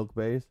really milk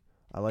based.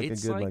 I like a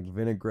good like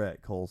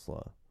vinaigrette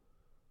coleslaw.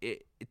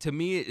 To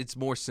me, it's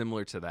more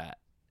similar to that.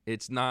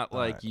 It's not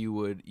like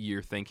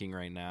you're thinking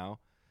right now.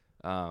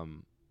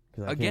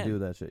 Because I can't do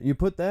that shit. You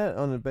put that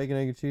on a bacon,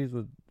 egg, and cheese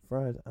with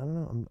fries. I don't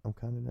know. I'm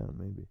kind of down.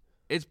 Maybe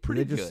it's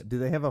pretty good. Do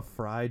they have a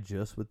fry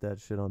just with that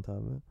shit on top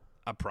of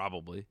it?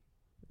 Probably.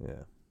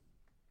 Yeah.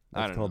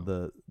 That's called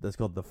the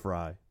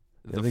fry.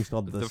 I think it's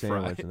called the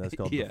sandwich, and that's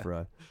called the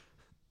fry.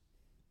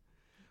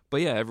 But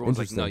yeah, everyone's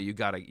like, "No, you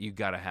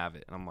gotta have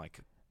it," and I'm like,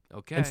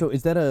 "Okay." And so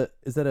is that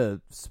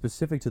a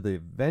specific to the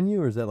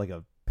venue, or is that like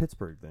a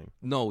Pittsburgh thing?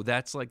 No,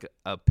 that's like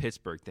a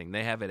Pittsburgh thing.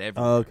 They have it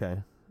everywhere. Oh,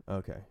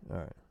 okay, all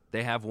right.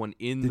 They have one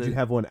in. Did you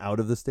have one out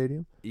of the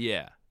stadium?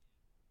 Yeah,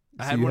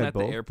 I had one at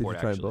the airport.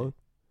 Did you try both?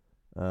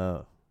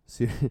 Oh,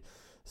 so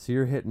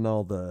you're hitting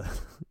all the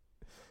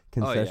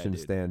concession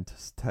stand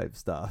type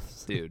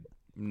stuff, dude.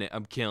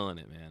 I'm killing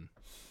it, man.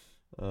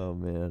 Oh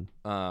man.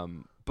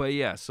 But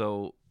yeah,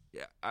 so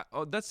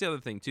that's the other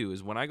thing too.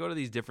 Is when I go to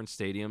these different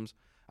stadiums,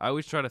 I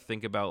always try to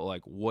think about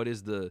like what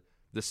is the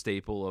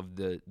staple of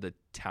the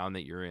town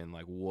that you're in.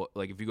 Like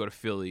if you go to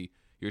Philly,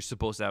 you're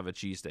supposed to have a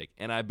cheesesteak.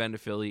 And I've been to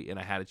Philly and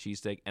I had a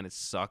cheesesteak and it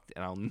sucked,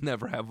 and I'll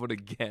never have one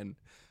again.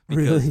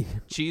 Because really?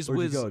 Cheese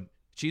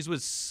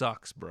Whiz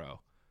sucks,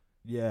 bro.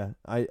 Yeah,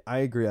 I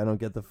agree. I don't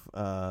get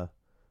the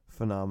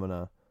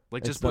phenomena.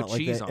 Like just put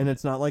cheese on it. And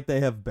it's not like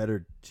they have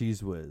better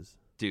Cheese Whiz.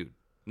 Dude,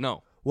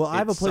 no. Well, I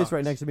have a place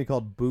right next to me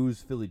called Boo's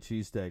Philly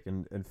Cheesesteak,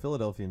 and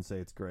Philadelphians say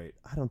it's great.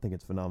 I don't think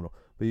it's phenomenal,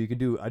 but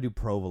I do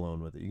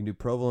provolone with it. You can do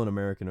provolone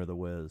American or the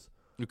Whiz.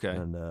 Okay.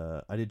 And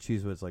I did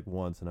Cheese Whiz like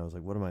once, and I was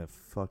like, "What am I, a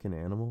fucking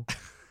animal?"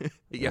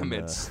 Yeah,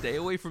 man, stay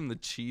away from the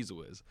Cheese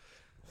Whiz.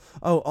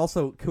 Oh,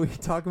 also, can we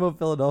talk about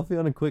Philadelphia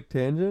on a quick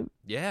tangent?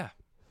 Yeah,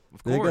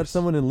 of course. They got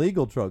someone in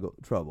legal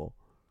trouble.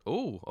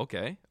 Oh,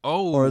 okay.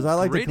 Oh, or as I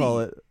like Gritty. to call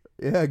it,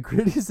 yeah,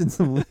 Gritty's in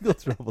some legal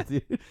trouble,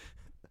 dude.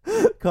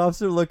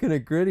 Cops are looking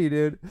at Gritty,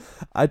 dude.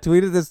 I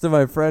tweeted this to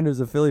my friend who's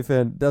a Philly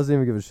fan. Doesn't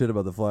even give a shit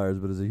about the Flyers,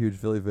 but is a huge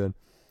Philly fan.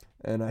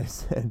 And I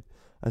said,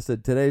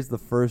 today's the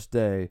first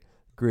day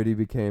Gritty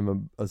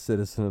became a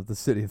citizen of the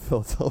city of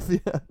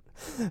Philadelphia.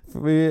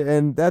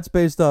 And that's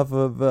based off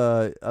of,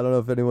 I don't know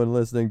if anyone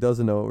listening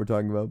doesn't know what we're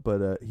talking about,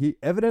 but he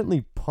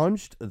evidently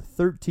punched a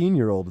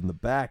 13-year-old in the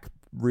back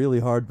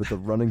really hard with a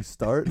running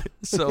start.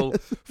 So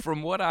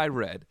from what I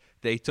read,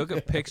 they took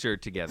a picture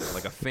together,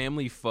 like a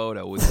family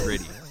photo with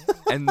Gritty.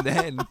 And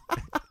then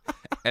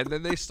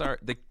they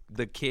start,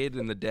 the kid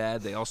and the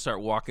dad, they all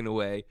start walking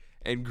away,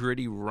 and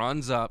Gritty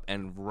runs up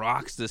and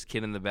rocks this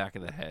kid in the back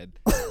of the head,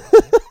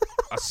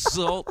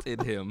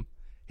 assaulted him.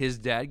 His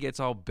dad gets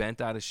all bent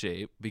out of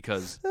shape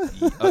because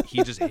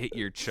he just hit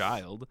your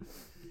child.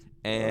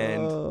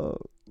 And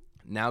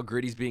now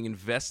Gritty's being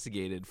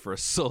investigated for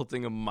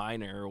assaulting a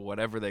minor or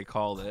whatever they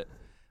called it.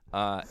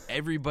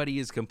 Everybody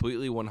is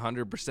completely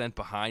 100%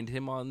 behind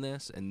him on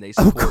this, and they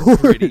support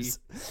Gritty.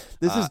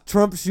 This is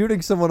Trump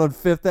shooting someone on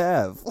Fifth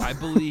Ave. I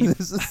believe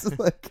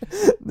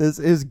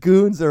his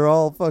goons are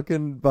all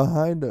fucking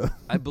behind him.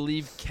 I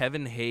believe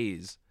Kevin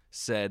Hayes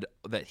said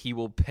that he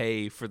will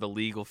pay for the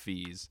legal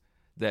fees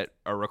that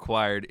are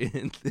required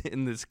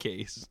in this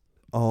case.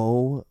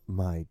 Oh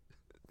my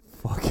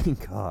fucking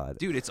God,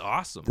 dude, it's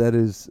awesome. That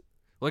is.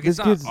 Like, it's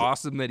not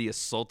awesome that he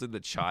assaulted the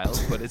child,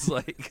 but it's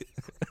like...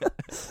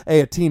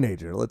 Hey, a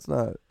teenager. Let's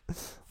not...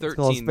 13, let's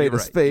call a spade a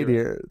spade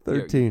here.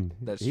 13.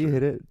 That's he true.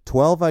 hit it.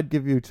 12, I'd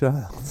give you a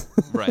child.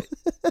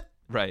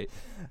 Right.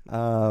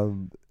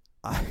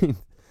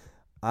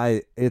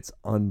 It's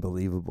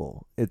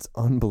unbelievable. It's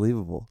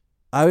unbelievable.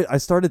 I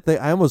started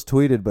thinking... I almost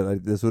tweeted,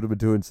 but this would have been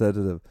too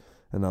insensitive.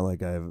 And not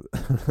like I have... I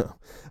don't know.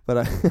 But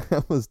I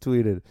almost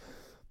tweeted...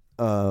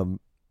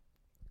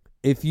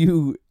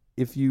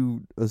 If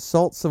you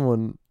assault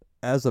someone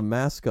as a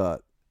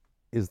mascot,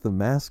 is the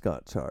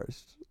mascot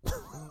charged?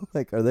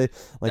 Like, are they?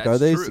 Like, That's are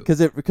they? true.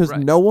 Because right.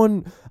 No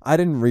one. I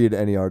didn't read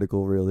any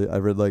article really. I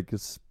read like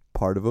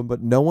part of them,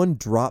 but no one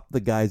dropped the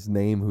guy's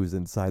name who's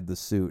inside the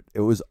suit.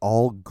 It was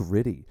all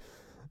Gritty,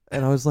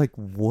 and I was like,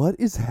 "What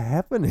is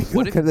happening?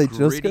 What if are they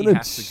Gritty just gonna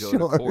has to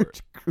go to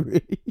court?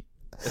 Gritty?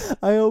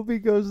 I hope he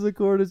goes to the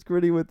court as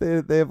Gritty with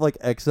they have like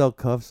XL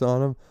cuffs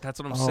on him. That's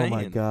what I'm Oh saying.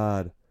 my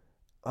god.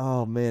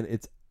 Oh man,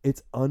 it's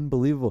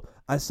unbelievable.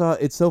 I saw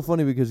it's so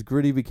funny because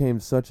Gritty became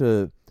such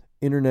a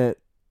internet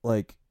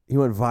like he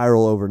went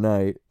viral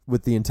overnight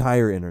with the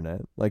entire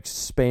internet. Like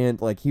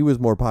spanned like he was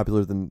more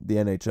popular than the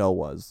NHL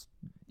was.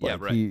 Yeah,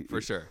 Like, right.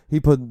 For sure. He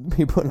put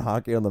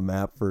hockey on the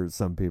map for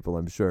some people,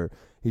 I'm sure.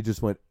 He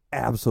just went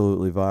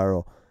absolutely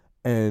viral.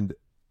 And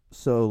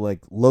so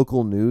like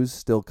local news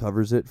still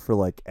covers it for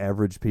like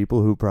average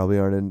people who probably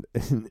aren't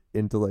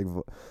into like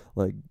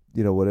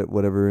you know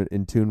whatever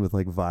in tune with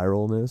like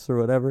viralness or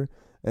whatever.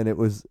 And it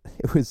was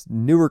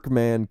Newark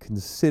man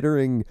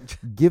considering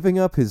giving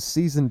up his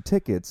season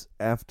tickets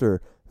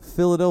after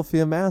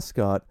Philadelphia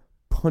mascot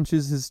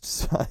punches his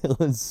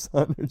silent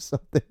son or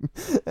something,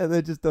 and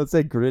they just don't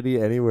say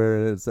Gritty anywhere.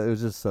 And it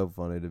was just so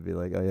funny to be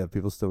like, oh yeah,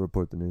 people still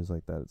report the news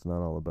like that. It's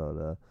not all about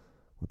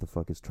what the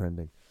fuck is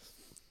trending.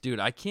 Dude,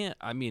 I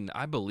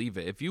believe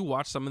it. If you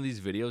watch some of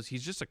these videos,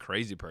 he's just a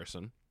crazy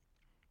person.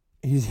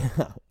 He's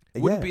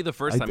Wouldn't be the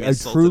first time he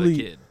assaulted truly, a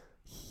kid.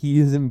 He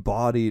is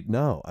embodied.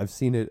 No, I've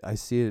seen it. I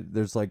see it.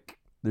 There's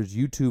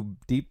YouTube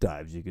deep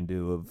dives you can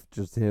do of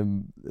just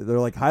him. They're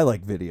like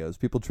highlight videos.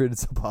 People treat it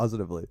so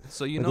positively.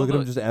 So you like, know, look at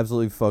him just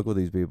absolutely fuck with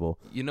these people.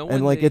 You know, and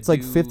when like it's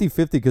like do...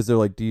 50-50 because they're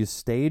like, do you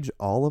stage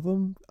all of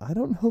them? I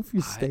don't know if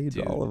you stage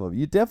all of them.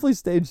 You definitely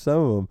stage some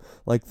of them,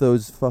 like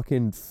those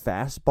fucking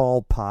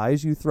fastball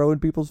pies you throw in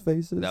people's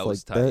faces. That like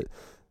was tight.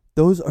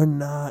 Those are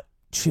not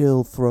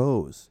chill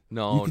throws.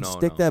 No, you can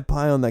stick that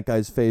pie on that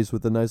guy's face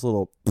with a nice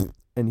little,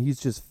 and he's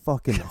just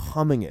fucking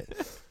humming it.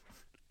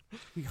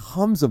 He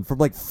hums them from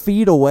like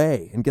feet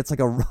away and gets like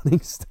a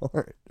running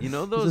start. You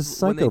know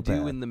those when they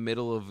do in the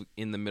middle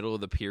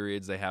of the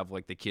periods, they have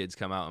like the kids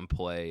come out and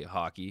play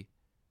hockey.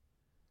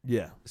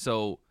 Yeah.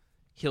 So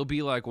he'll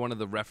be like one of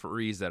the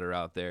referees that are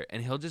out there,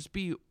 and he'll just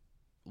be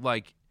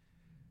like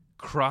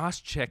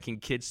cross-checking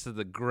kids to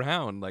the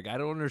ground. Like I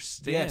don't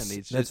understand. Yes,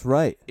 it's just, that's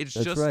right. It's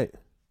that's just right.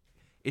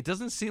 It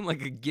doesn't seem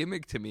like a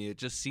gimmick to me. It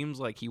just seems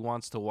like he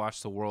wants to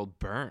watch the world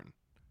burn.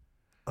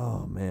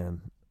 Oh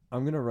man,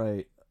 I'm gonna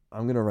write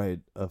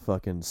a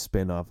fucking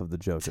spin-off of the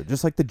Joker.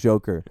 Just like the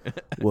Joker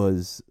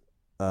was,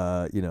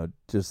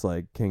 just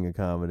like King of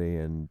Comedy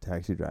and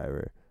Taxi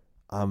Driver.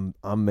 I'm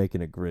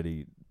making a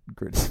gritty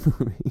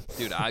movie.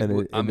 Dude,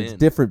 it's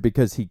different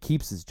because he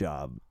keeps his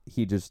job.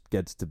 He just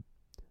gets to,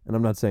 and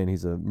I'm not saying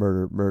he's a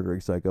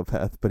murdering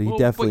psychopath, but he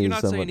definitely is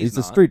someone. He's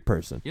a street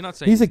person. You're not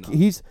saying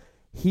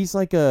he's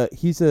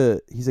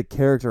a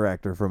character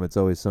actor from It's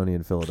Always Sunny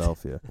in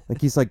Philadelphia. Like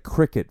he's like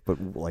Cricket,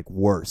 but like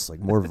worse, like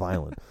more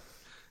violent.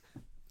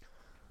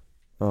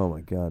 Oh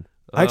my god!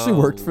 I actually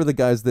worked for the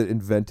guys that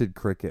invented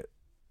Cricket.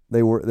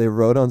 They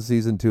wrote on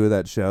season 2 of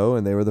that show,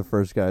 and they were the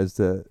first guys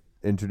to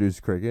introduce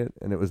Cricket.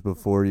 And it was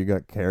before you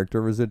got character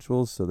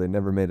residuals, so they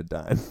never made a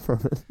dime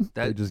from it.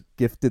 They just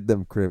gifted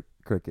them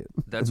Cricket.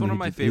 That's one of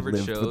my favorite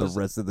shows for the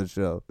rest of the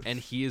show. And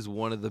he is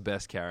one of the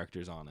best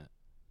characters on it.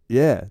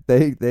 Yeah,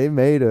 they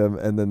made him,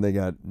 and then they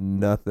got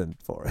nothing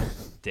for it.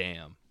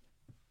 Damn.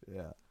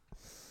 Yeah.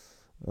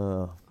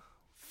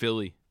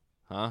 Philly,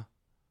 huh?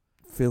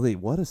 Philly,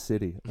 what a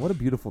city! What a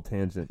beautiful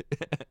tangent.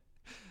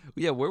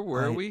 Yeah, where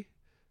were we?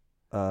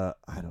 I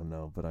don't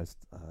know, but I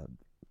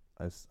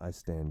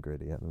stand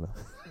Gritty. I don't know.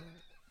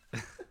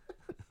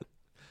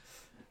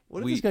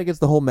 What if this guy gets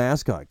the whole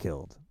mascot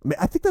killed? I mean,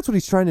 I think that's what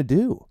he's trying to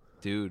do.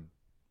 Dude,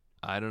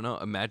 I don't know.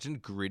 Imagine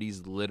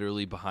Gritty's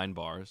literally behind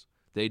bars.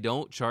 They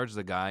don't charge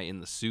the guy in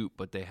the suit,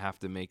 but they have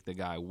to make the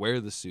guy wear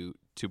the suit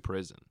to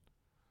prison.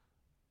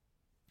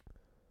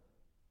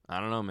 I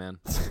don't know, man.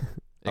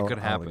 It could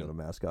happen. I want to go to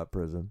mascot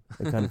prison.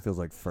 It kind of feels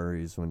like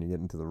furries when you get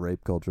into the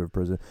rape culture of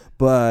prison.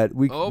 But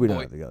we don't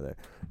have to go there.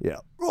 Yeah.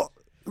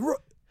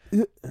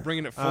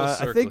 Bringing it full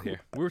circle here.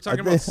 We were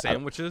talking about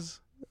sandwiches.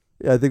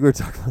 Yeah, I think we were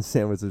talking about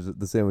sandwiches,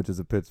 the sandwiches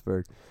of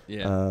Pittsburgh.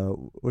 Yeah.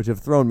 Which have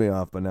thrown me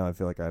off, but now I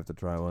feel like I have to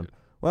try one.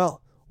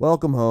 Well,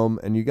 welcome home,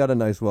 and you got a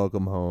nice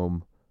welcome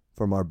home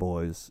from our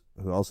boys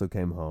who also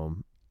came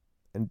home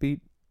and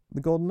beat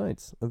the Golden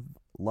Knights of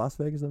Las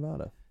Vegas,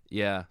 Nevada.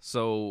 Yeah,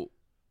 so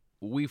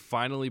we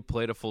finally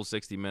played a full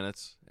 60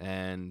 minutes,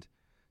 and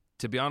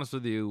to be honest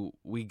with you,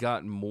 we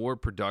got more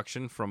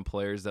production from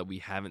players that we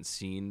haven't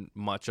seen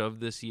much of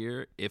this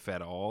year, if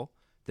at all,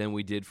 than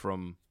we did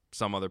from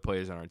some other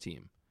players on our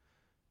team.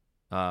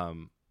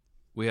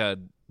 We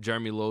had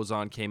Jeremy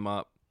Lozon came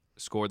up,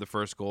 scored the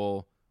first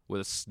goal with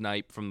a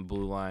snipe from the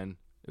blue line.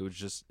 It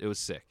was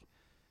sick.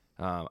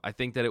 I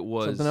think that it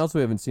was something else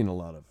we haven't seen a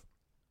lot of.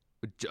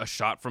 A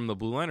shot from the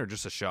blue line or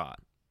just a shot?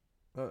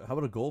 How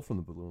about a goal from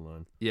the blue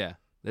line? Yeah,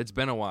 it's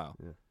been a while.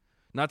 Yeah.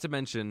 Not to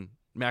mention,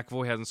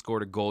 McAvoy hasn't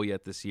scored a goal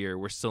yet this year.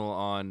 We're still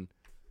on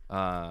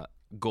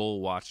goal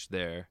watch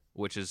there,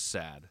 which is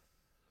sad.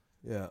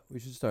 Yeah, we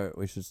should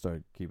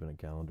start keeping a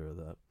calendar of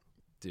that.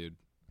 Dude,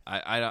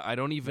 I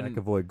don't even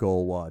McAvoy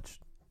goal watch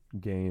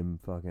game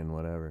fucking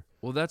whatever.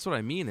 Well, that's what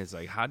I mean. Is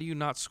like, how do you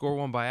not score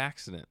one by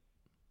accident?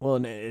 Well,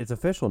 and it's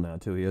official now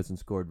too. He hasn't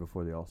scored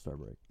before the All-Star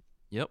break.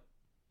 Yep.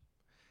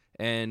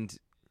 And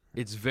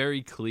It's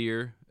very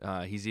clear.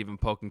 He's even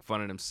poking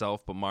fun at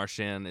himself, but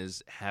Marchand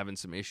is having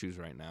some issues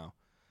right now.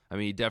 I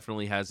mean, he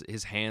definitely has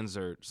his hands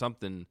or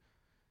something.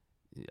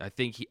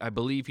 I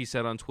believe he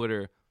said on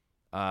Twitter,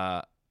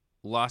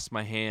 "Lost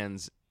my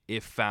hands.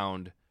 If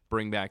found,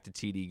 bring back to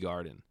TD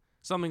Garden."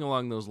 Something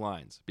along those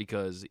lines,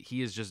 because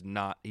he is just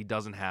not. He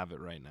doesn't have it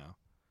right now.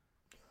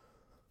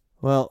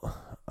 Well,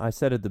 I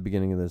said at the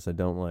beginning of this, I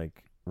don't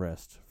like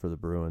rest for the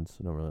Bruins.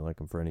 I don't really like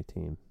them for any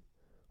team.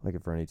 Like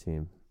it for any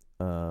team.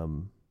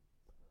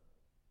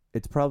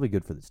 It's probably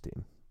good for this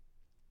team.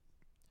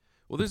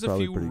 Well, there's a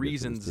few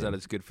reasons that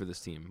it's good for this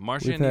team.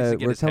 Marchand We've needs had- to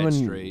get we're his head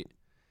coming- straight.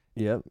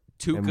 Yep.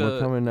 Tuukka, And we're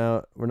coming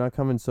out. We're not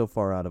coming so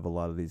far out of a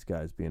lot of these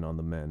guys being on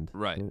the mend.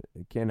 right?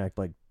 It can't act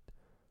like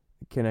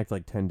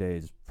 10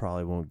 days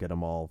probably won't get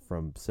them all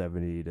from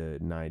 70 to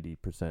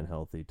 90%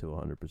 healthy to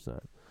 100%.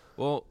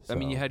 Well, I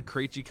mean, you So- had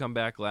Krejci come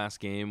back last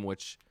game,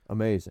 which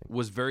Amazing.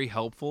 was very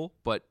helpful,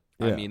 but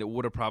I Yeah. mean, it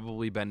would have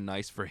probably been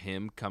nice for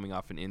him coming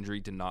off an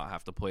injury to not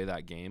have to play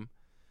that game.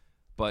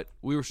 But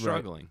we were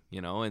struggling,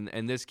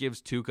 and this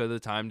gives Tuukka the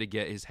time to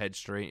get his head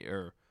straight,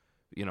 or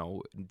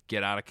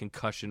get out of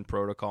concussion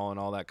protocol and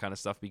all that kind of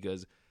stuff,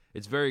 because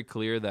it's very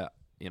clear that,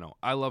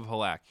 I love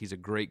Halak. He's a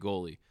great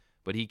goalie,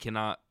 but he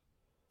cannot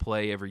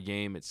play every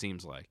game, it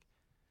seems like.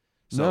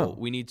 So No.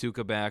 we need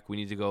Tuukka back. We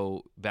need to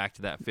go back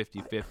to that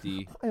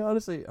 50-50. I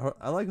honestly,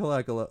 I like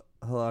Halak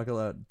a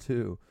lot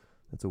too.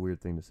 That's a weird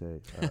thing to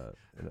say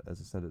as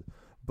a sentence,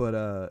 but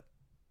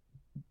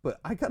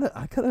I kind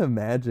of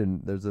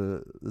imagine there's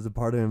a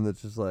part of him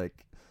that's just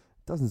like,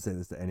 doesn't say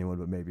this to anyone,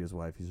 but maybe his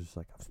wife. He's just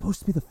like, I'm supposed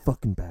to be the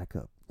fucking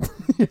backup.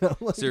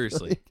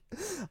 Seriously.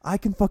 I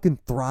can fucking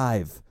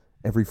thrive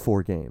every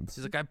 4 games.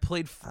 He's like, I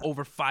played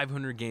over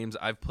 500 games.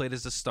 I've played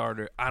as a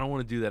starter. I don't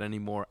want to do that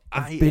anymore.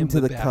 I've I been am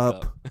to the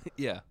backup. cup.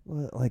 Yeah.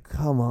 Like,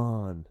 come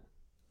on.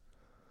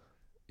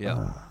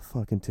 Yeah.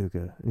 Fucking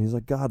Tuukka. And he's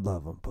like, God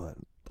love him, but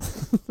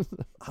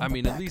I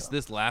mean, at least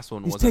this last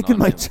one he's wasn't taking on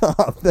my him.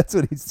 job. That's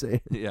what he's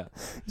saying. Yeah.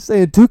 He's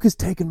saying Tuukka's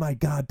taking my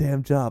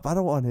goddamn job. I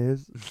don't want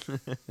his.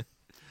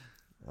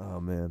 Oh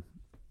man.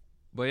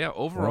 But yeah,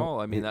 overall,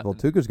 I mean,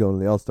 Tuukka's going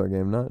to the All-Star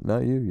game,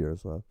 not you,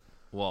 Yaroslav.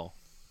 well,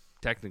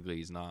 technically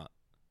he's not.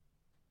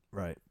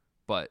 Right.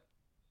 But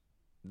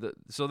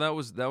so that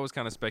was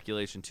kind of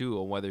speculation too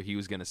on whether he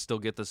was going to still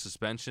get the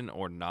suspension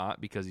or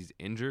not, because he's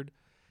injured,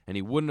 and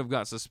he wouldn't have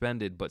got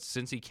suspended. But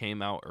since he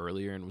came out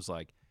earlier and was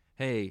like,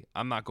 "Hey,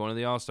 I'm not going to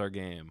the All-Star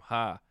game,"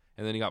 and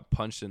then he got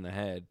punched in the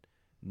head,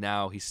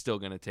 now he's still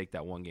going to take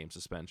that 1-game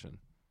suspension.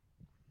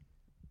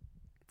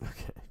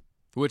 Okay.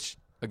 Which,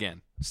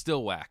 again,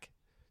 still whack.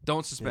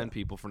 Don't suspend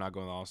people for not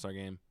going to the All-Star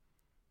game.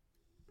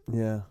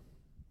 Yeah.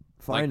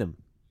 Fine him.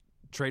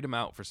 Trade him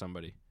out for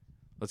somebody.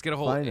 Let's get a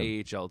whole Fine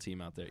him. AHL team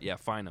out there. Yeah,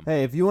 fine him.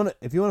 Hey, if you want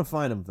to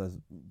fine him,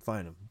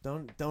 fine him.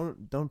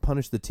 Don't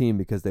punish the team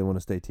because they want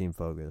to stay team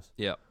focused.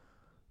 Yeah,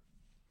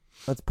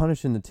 That's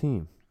punishing the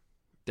team.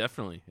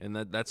 definitely. And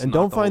that's And not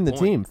don't the find whole the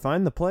point. team.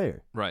 Find the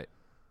player. Right.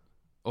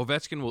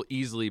 Ovechkin will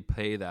easily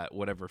pay that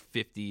whatever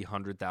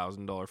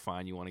 $50,000-$100,000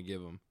 fine you want to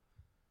give him.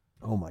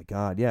 Oh my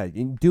God. Yeah.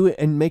 You do it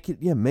and make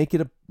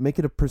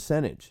it a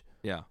percentage.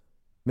 Yeah.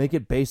 Make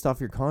it based off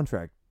your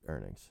contract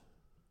earnings.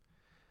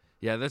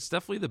 Yeah, that's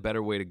definitely the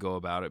better way to go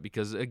about it,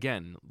 because,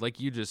 again, like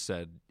you just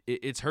said,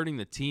 it's hurting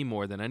the team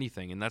more than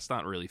anything, and that's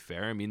not really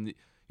fair. I mean,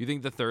 you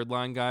think the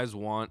third-line guys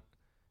want,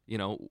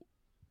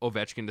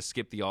 Ovechkin to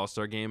skip the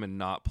All-Star game and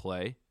not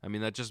play? I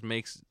mean, that just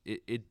makes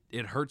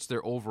it hurts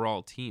their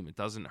overall team. It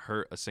doesn't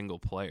hurt a single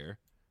player.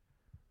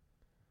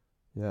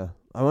 Yeah.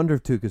 I wonder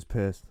if Tuukka's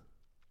pissed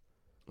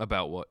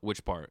About what?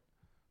 Which part?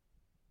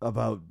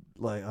 about,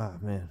 like, oh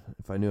man,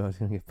 if I knew I was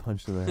going to get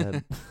punched in the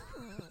head.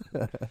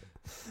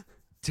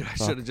 Dude, I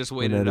Fuck, should have just we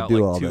waited had it to out do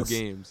like all 2 this.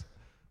 games.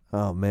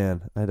 Oh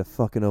man, I had to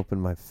fucking open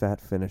my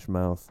fat Finnish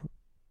mouth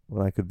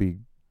when I could be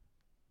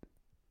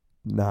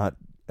not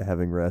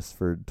having rest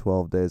for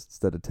 12 days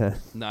instead of 10.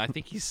 No, I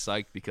think he's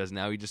psyched because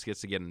now he just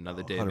gets to get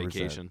another day of 100%.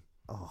 vacation.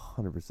 Oh,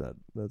 100%.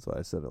 That's why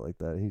I said it like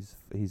that.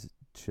 He's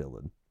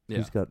chilling. Yeah.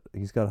 He's got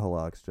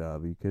Halak's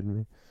job. Are you kidding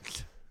me?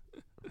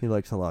 He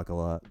likes Halak a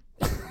lot.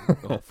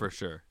 Oh, for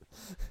sure.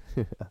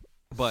 Yeah.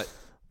 But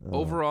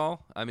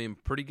overall, I mean,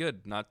 pretty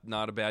good. Not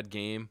a bad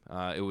game.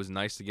 It was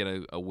nice to get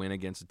a win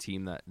against a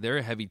team that they're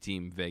a heavy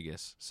team,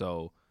 Vegas.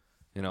 So,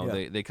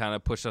 Yeah. they kind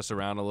of pushed us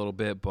around a little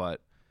bit,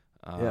 but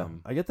Yeah,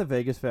 I get the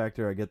Vegas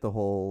factor. I get the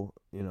whole,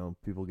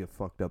 people get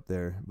fucked up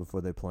there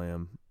before they play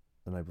them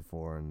the night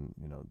before, and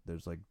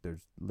there's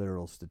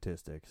literal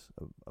statistics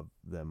of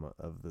the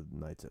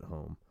nights at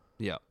home.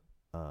 yeah,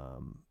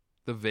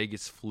 The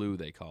Vegas flu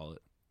they call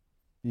it.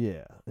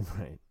 Yeah,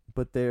 right.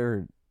 But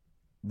they're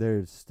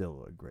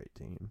still a great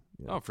team.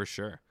 Oh, for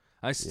sure.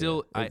 it just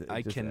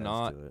adds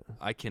cannot to it.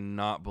 I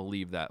cannot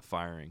believe that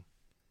firing.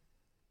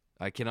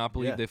 I cannot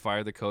believe Yeah. they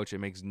fired the coach. It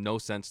makes no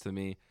sense to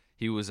me.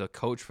 He was a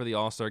coach for the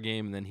All-Star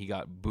game, and then he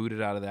got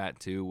booted out of that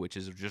too, which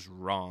is just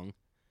wrong.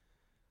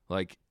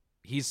 Like,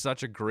 he's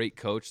such a great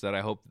coach that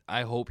I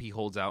hope he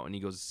holds out and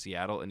he goes to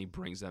Seattle and he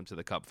brings them to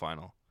the Cup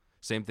final.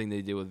 Same thing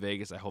they did with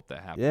Vegas. I hope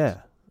that happens.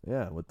 Yeah,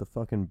 Yeah, with the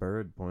fucking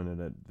bird pointed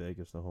at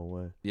Vegas the whole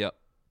way. Yep,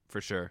 for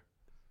sure.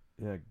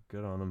 Yeah,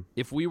 good on him.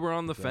 If we were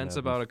on the If that fence happens.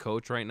 about a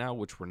coach right now,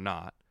 which we're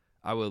not,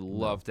 I would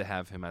love to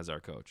have him as our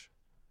coach.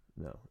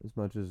 No, as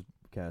much as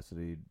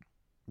Cassidy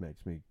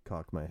makes me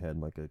cock my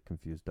head like a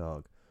confused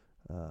dog,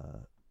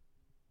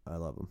 I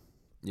love him.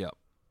 Yep.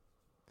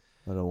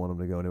 I don't want him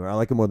to go anywhere. I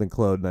like him more than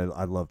Claude, and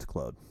I loved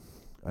Claude.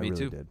 I Me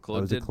really too. did. Claude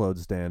I was did. a Claude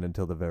stand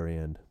until the very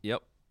end.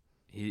 Yep.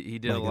 He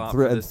did a Like, lot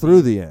through, for this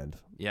through team. the end.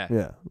 Yeah.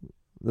 Yeah.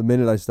 The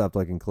minute I stopped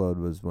liking Claude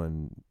was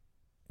when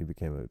he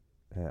became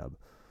a Hab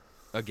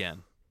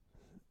Again.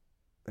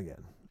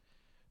 again.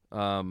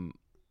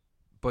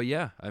 But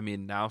yeah, I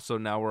mean now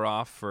we're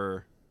off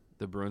for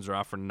the Bruins are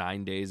off for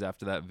 9 days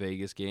after that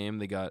Vegas game.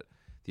 They got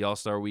the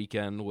All-Star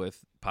weekend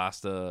with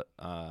Pasta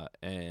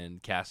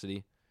and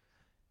Cassidy.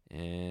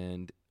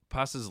 And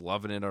Pasta's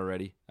loving it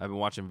already. I've been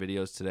watching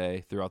videos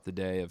today throughout the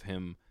day of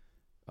him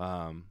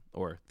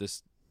or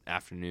this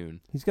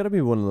afternoon. He's got to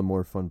be one of the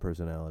more fun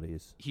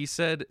personalities. He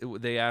said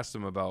they asked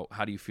him about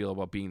how do you feel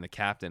about being the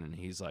captain, and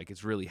he's like,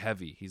 it's really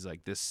heavy. He's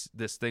like, this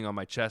thing on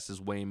my chest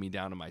is weighing me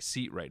down to my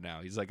seat right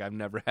now. He's like, I've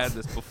never had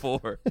this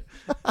before.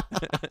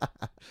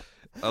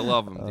 I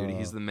love him, dude.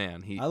 He's the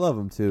man. I love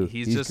him too.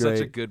 He's just great.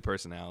 such a good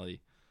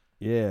personality.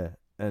 Yeah,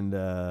 and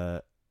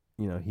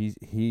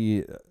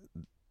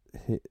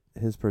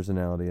his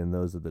personality and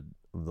those of the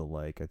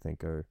like, I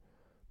think, are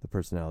the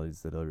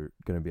personalities that are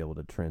going to be able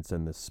to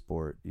transcend this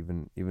sport,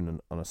 even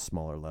on a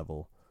smaller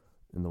level,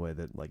 in the way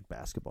that like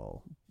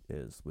basketball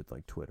is with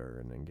like Twitter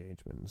and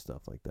engagement and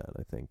stuff like that.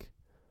 I think.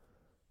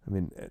 I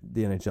mean,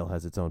 the NHL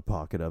has its own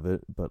pocket of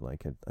it, but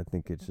like I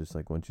think it's just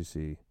like once you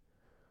see,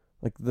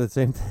 like the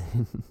same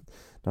thing.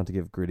 Not to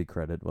give Gritty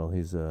credit while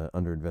he's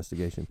under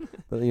investigation,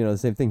 but the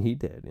same thing he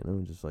did.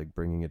 Just like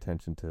bringing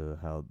attention to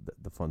how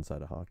the fun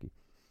side of hockey.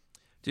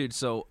 Dude,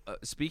 so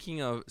speaking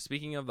of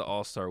the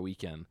All-Star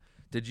weekend,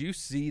 did you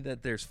see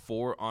that there's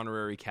 4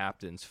 honorary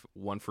captains,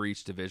 one for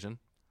each division?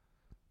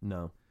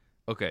 No.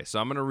 Okay, so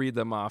I'm going to read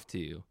them off to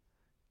you.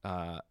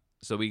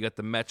 So we got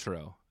the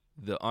Metro.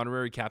 The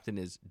honorary captain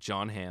is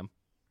John Hamm.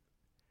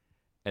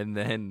 And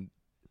then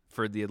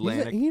for the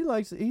Atlantic,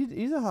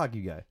 He's a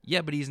hockey guy.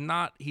 yeah, but he's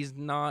not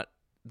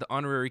the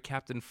honorary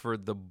captain for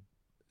the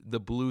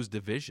Blues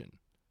division.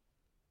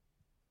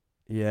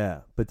 Yeah,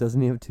 but doesn't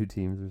he have 2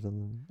 teams or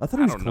something? I thought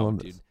I he was don't know,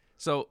 Columbus. dude.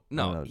 So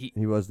no,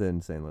 he was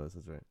in St. Louis.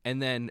 That's right.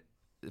 and then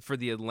for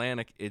the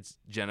Atlantic, it's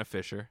Jenna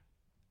Fisher.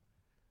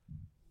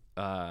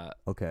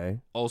 Okay.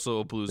 Also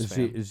a Blues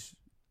Is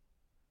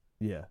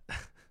fan.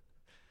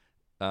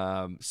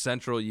 Yeah.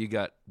 Central, you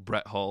got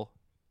Brett Hull,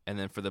 and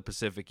then for the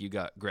Pacific, you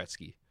got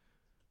Gretzky.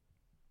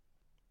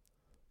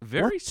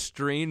 Very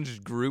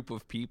strange group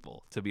of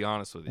people, to be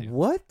honest with you.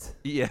 What?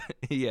 Yeah,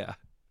 yeah.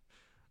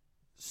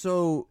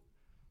 So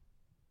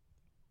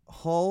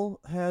Hull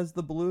has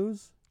the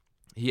Blues.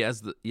 He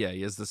has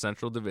the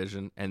Central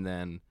Division, and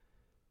then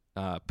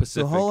So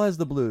Pacific. Hull has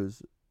the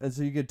Blues, and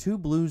so you get 2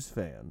 Blues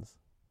fans,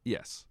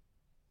 Yes.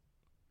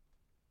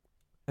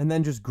 and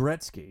then just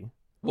Gretzky.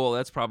 Well,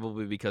 that's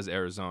probably because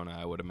Arizona,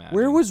 I would imagine.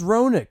 Where was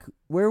Roenick?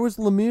 Where was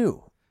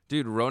Lemieux?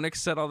 Dude, Roenick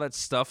said all that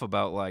stuff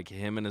about like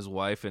him and his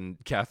wife and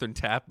Catherine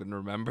Tappan,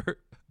 remember?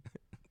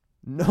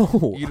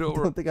 No, You I don't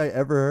don't think I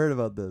ever heard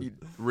about this.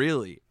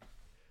 Really?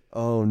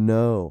 Oh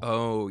no.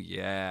 Oh,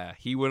 yeah.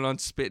 He went on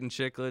Spit and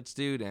Chicklets,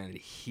 dude, and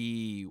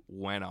he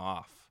went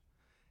off.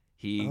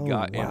 He Oh,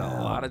 got in a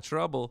wow. lot of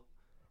trouble,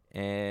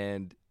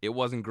 and it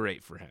wasn't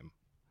great for him.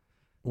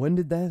 When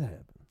did that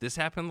happen? This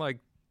happened like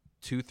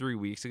 2-3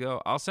 weeks ago.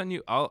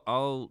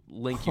 I'll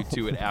link you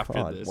to it after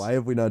God, this. why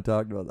have we not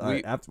talked about that?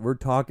 We- We're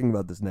talking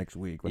about this next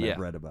week when Yeah. I've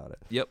read about it.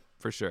 Yep,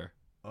 for sure.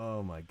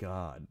 Oh my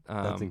God,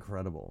 that's Um,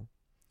 incredible.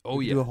 Oh,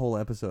 We could yeah. do a whole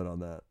episode on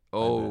that.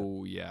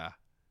 Oh, yeah.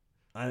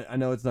 I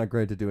know it's not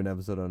great to do an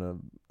episode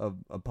on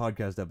a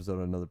podcast episode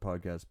on another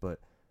podcast, but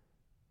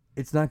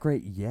it's not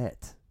great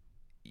yet.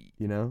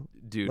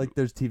 Dude, Like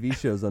there's TV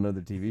shows on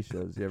other TV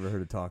shows. You ever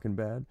heard of Talking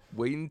Bad?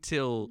 wait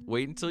until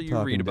you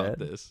Talking read about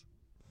Dead? this.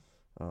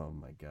 Oh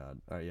my God!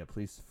 All right, yeah,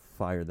 please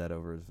fire that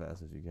over as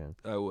fast as you can.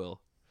 I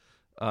will.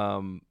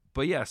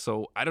 But yeah,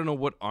 so I don't know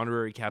what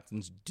honorary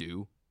captains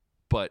do,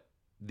 but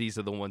these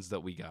are the ones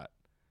that we got.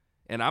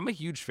 And I'm a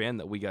huge fan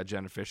that we got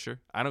Jenna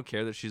Fisher. I don't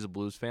care that she's a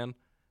Blues fan.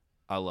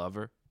 I love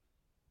her.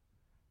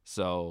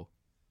 So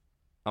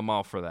I'm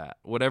all for that.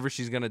 Whatever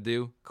she's going to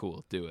do,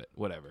 cool, do it.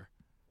 Whatever.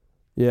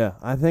 Yeah,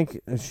 I think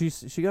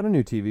she got a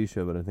new TV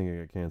show, but I think it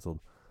got canceled.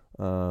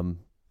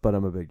 But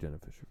I'm a big Jenna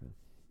Fisher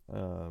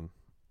fan.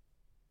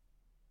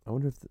 I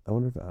wonder if I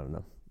don't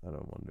know. I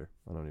don't wonder.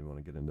 I don't even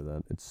want to get into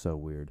that. It's so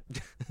weird.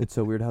 It's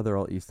so weird how they're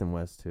all East and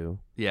West too.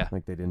 Yeah.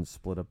 Like they didn't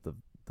split up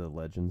the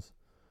legends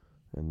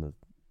and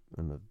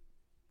the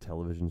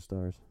television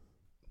stars.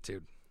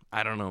 Dude,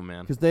 I don't know,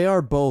 man. Because they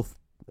are both.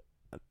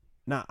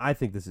 Now, I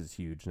think this is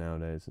huge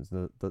nowadays.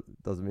 That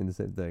doesn't mean the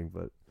same thing,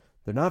 but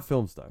they're not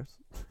film stars.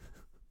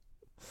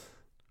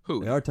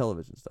 Who? They are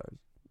television stars.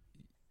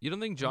 You don't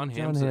think John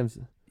John Hamm's... Hamm's.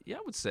 Yeah,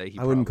 I would say he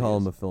I wouldn't probably call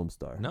is. him a film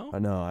star. No? I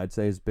know. I'd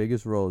say his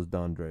biggest role is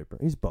Don Draper.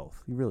 He's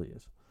both. He really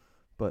is.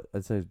 But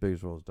I'd say his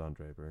biggest role is Don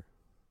Draper.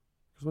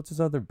 'Cause what's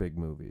his other big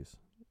movies?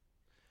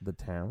 The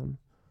Town.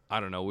 I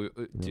don't know,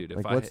 dude.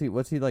 Like if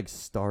what's he like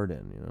starred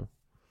in? You know.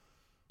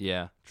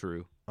 Yeah,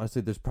 true.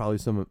 Honestly, there's probably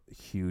some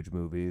huge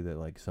movie that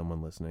like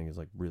someone listening is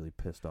like really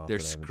pissed off. They're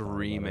that I haven't thought about it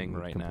screaming and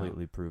would right now.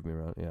 Completely prove me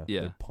wrong. Yeah. Yeah.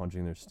 They're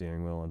punching their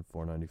steering wheel on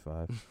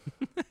 495.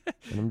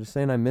 And I'm just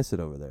saying I miss it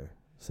over there.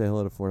 Say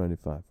hello to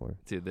 495 for me.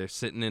 Dude, they're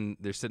sitting in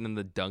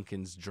the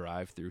Dunkin's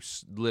drive-through,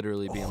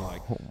 literally being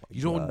like, Oh my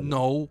 "You God. don't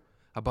know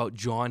about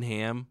John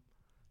Hamm?"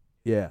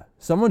 Yeah.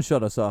 Someone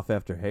shut us off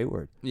after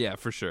Hayward. Yeah,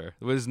 for sure.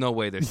 There's no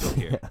way they're still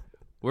here. Yeah.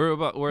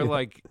 We're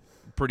like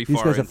pretty These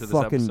far guys into are this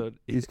fucking. episode.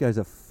 These guys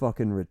are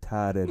fucking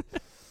retarded.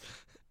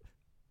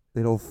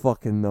 They don't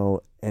fucking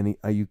know any.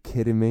 Are you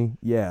kidding me?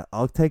 Yeah,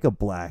 I'll take a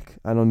black.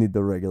 I don't need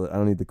the regular. I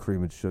don't need the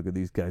cream and sugar.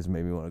 These guys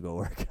made me want to go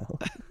work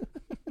out.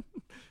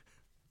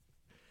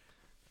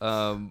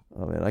 Oh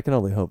man, I can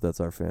only hope that's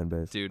our fan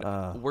base, Dude,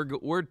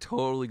 we're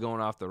totally going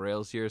off the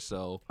rails here.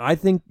 So I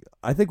think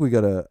we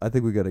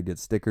gotta get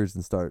stickers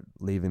and start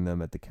leaving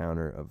them at the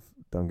counter of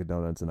Dunkin'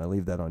 Donuts, and I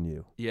leave that on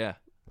you. yeah,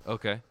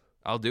 okay,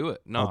 I'll do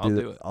it. No, I'll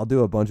do it. I'll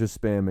do a bunch of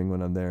spamming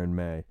when I'm there in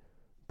May,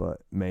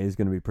 but May is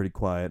gonna be pretty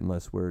quiet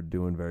unless we're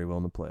doing very well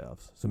in the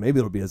playoffs. So maybe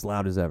it'll be as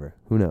loud as ever.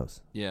 Who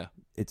knows? Yeah,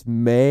 It's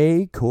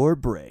make or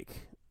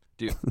break.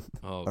 dude.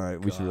 Oh, All right,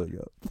 we should God. really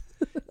go.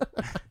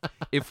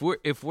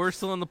 If we're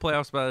still in the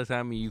playoffs by the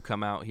time you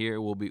come out here,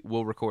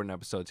 we'll record an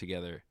episode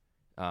together.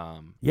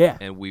 Yeah,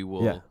 and we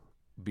will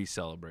be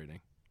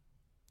celebrating.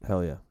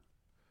 hell yeah.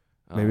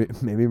 Um,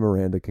 Maybe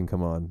Miranda can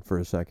come on for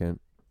a second,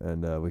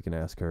 and we can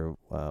ask her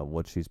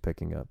what she's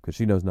picking up because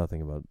she knows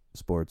nothing about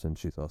sports and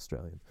she's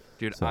Australian.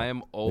 dude, So I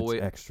am always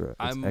it's extra. It's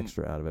I'm-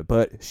 extra out of it.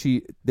 But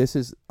this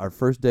is our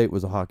first date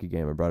was a hockey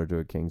game. I brought her to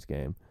a Kings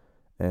game,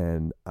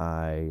 and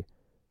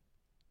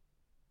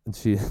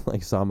she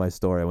like saw my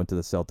story. I went to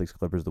the Celtics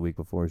Clippers the week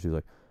before, and she was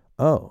like,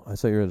 "Oh, I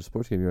saw you were at a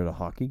sports game. You were at a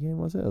hockey game,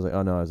 was it?" I was like,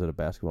 "Oh no, I was at a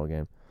basketball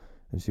game,"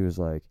 and she was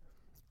like,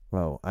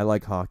 "Well, I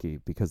like hockey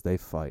because they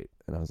fight,"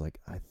 and I was like,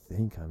 "I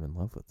think I'm in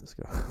love with this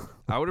girl."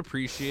 I would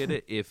appreciate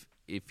it if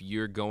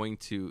you're going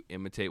to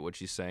imitate what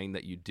she's saying,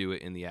 that you do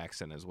it in the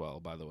accent as well.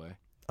 By the way,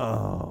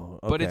 Oh,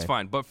 okay. but it's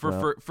fine. But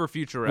for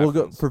future We'll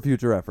reference, go for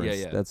future reference.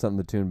 Yeah. That's something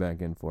to tune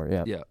back in for.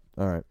 Yeah. yeah.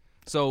 All right.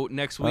 So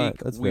next All right,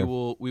 week that's we fair.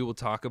 will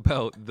talk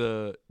about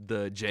the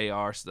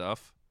JR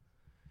stuff.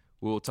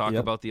 We will talk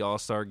Yep. about the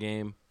All-Star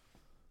game,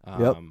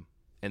 Yep.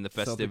 and the Celtics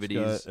festivities.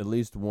 got at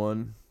least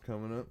one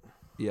coming up.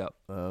 Yep.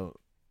 And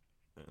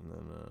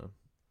then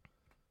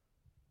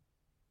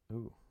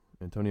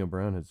Antonio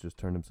Brown has just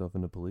turned himself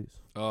into police.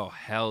 Oh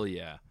hell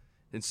yeah!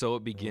 And so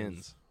it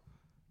begins.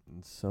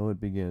 And so it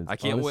begins. I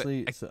can't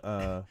wait- Honestly,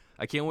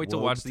 I can't wait to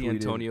Woke watch the tweeted-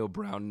 Antonio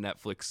Brown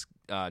Netflix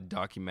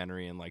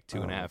documentary in like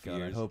 2.5 God,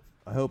 years.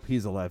 I hope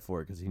he's alive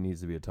for it because he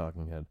needs to be a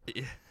talking head.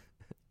 Yeah.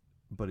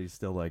 But he's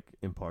still like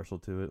impartial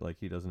to it. Like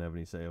he doesn't have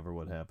any say over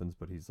what happens,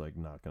 but he's like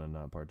not gonna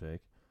not partake.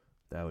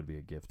 That would be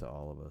a gift to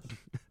all of us.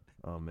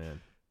 Oh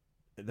man,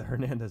 the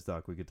Hernandez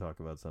doc we could talk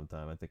about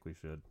sometime. I think we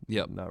should.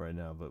 Yep. Not right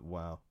now, but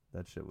wow,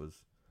 that shit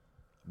was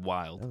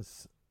Wild.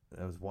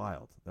 that was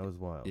wild. That was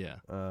wild.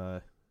 Yeah.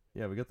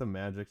 Yeah, we got the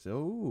Magics.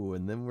 Oh,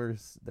 and then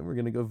we're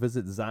gonna go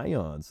visit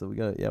Zion. So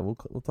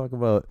we'll talk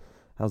about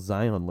how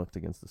Zion looked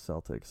against the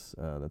Celtics.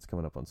 That's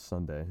coming up on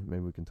Sunday.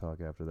 Maybe we can talk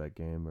after that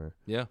game or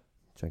Yeah.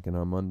 check in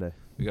on Monday.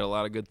 We got a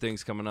lot of good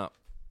things coming up.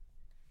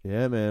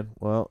 Yeah, man.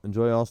 Well,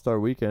 enjoy All-Star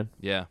Weekend.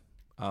 Yeah.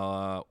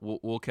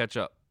 We'll catch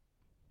up.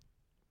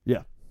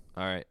 Yeah.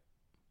 All right.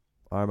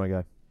 All right, my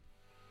guy.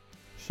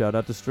 Shout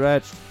out to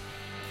Stretched.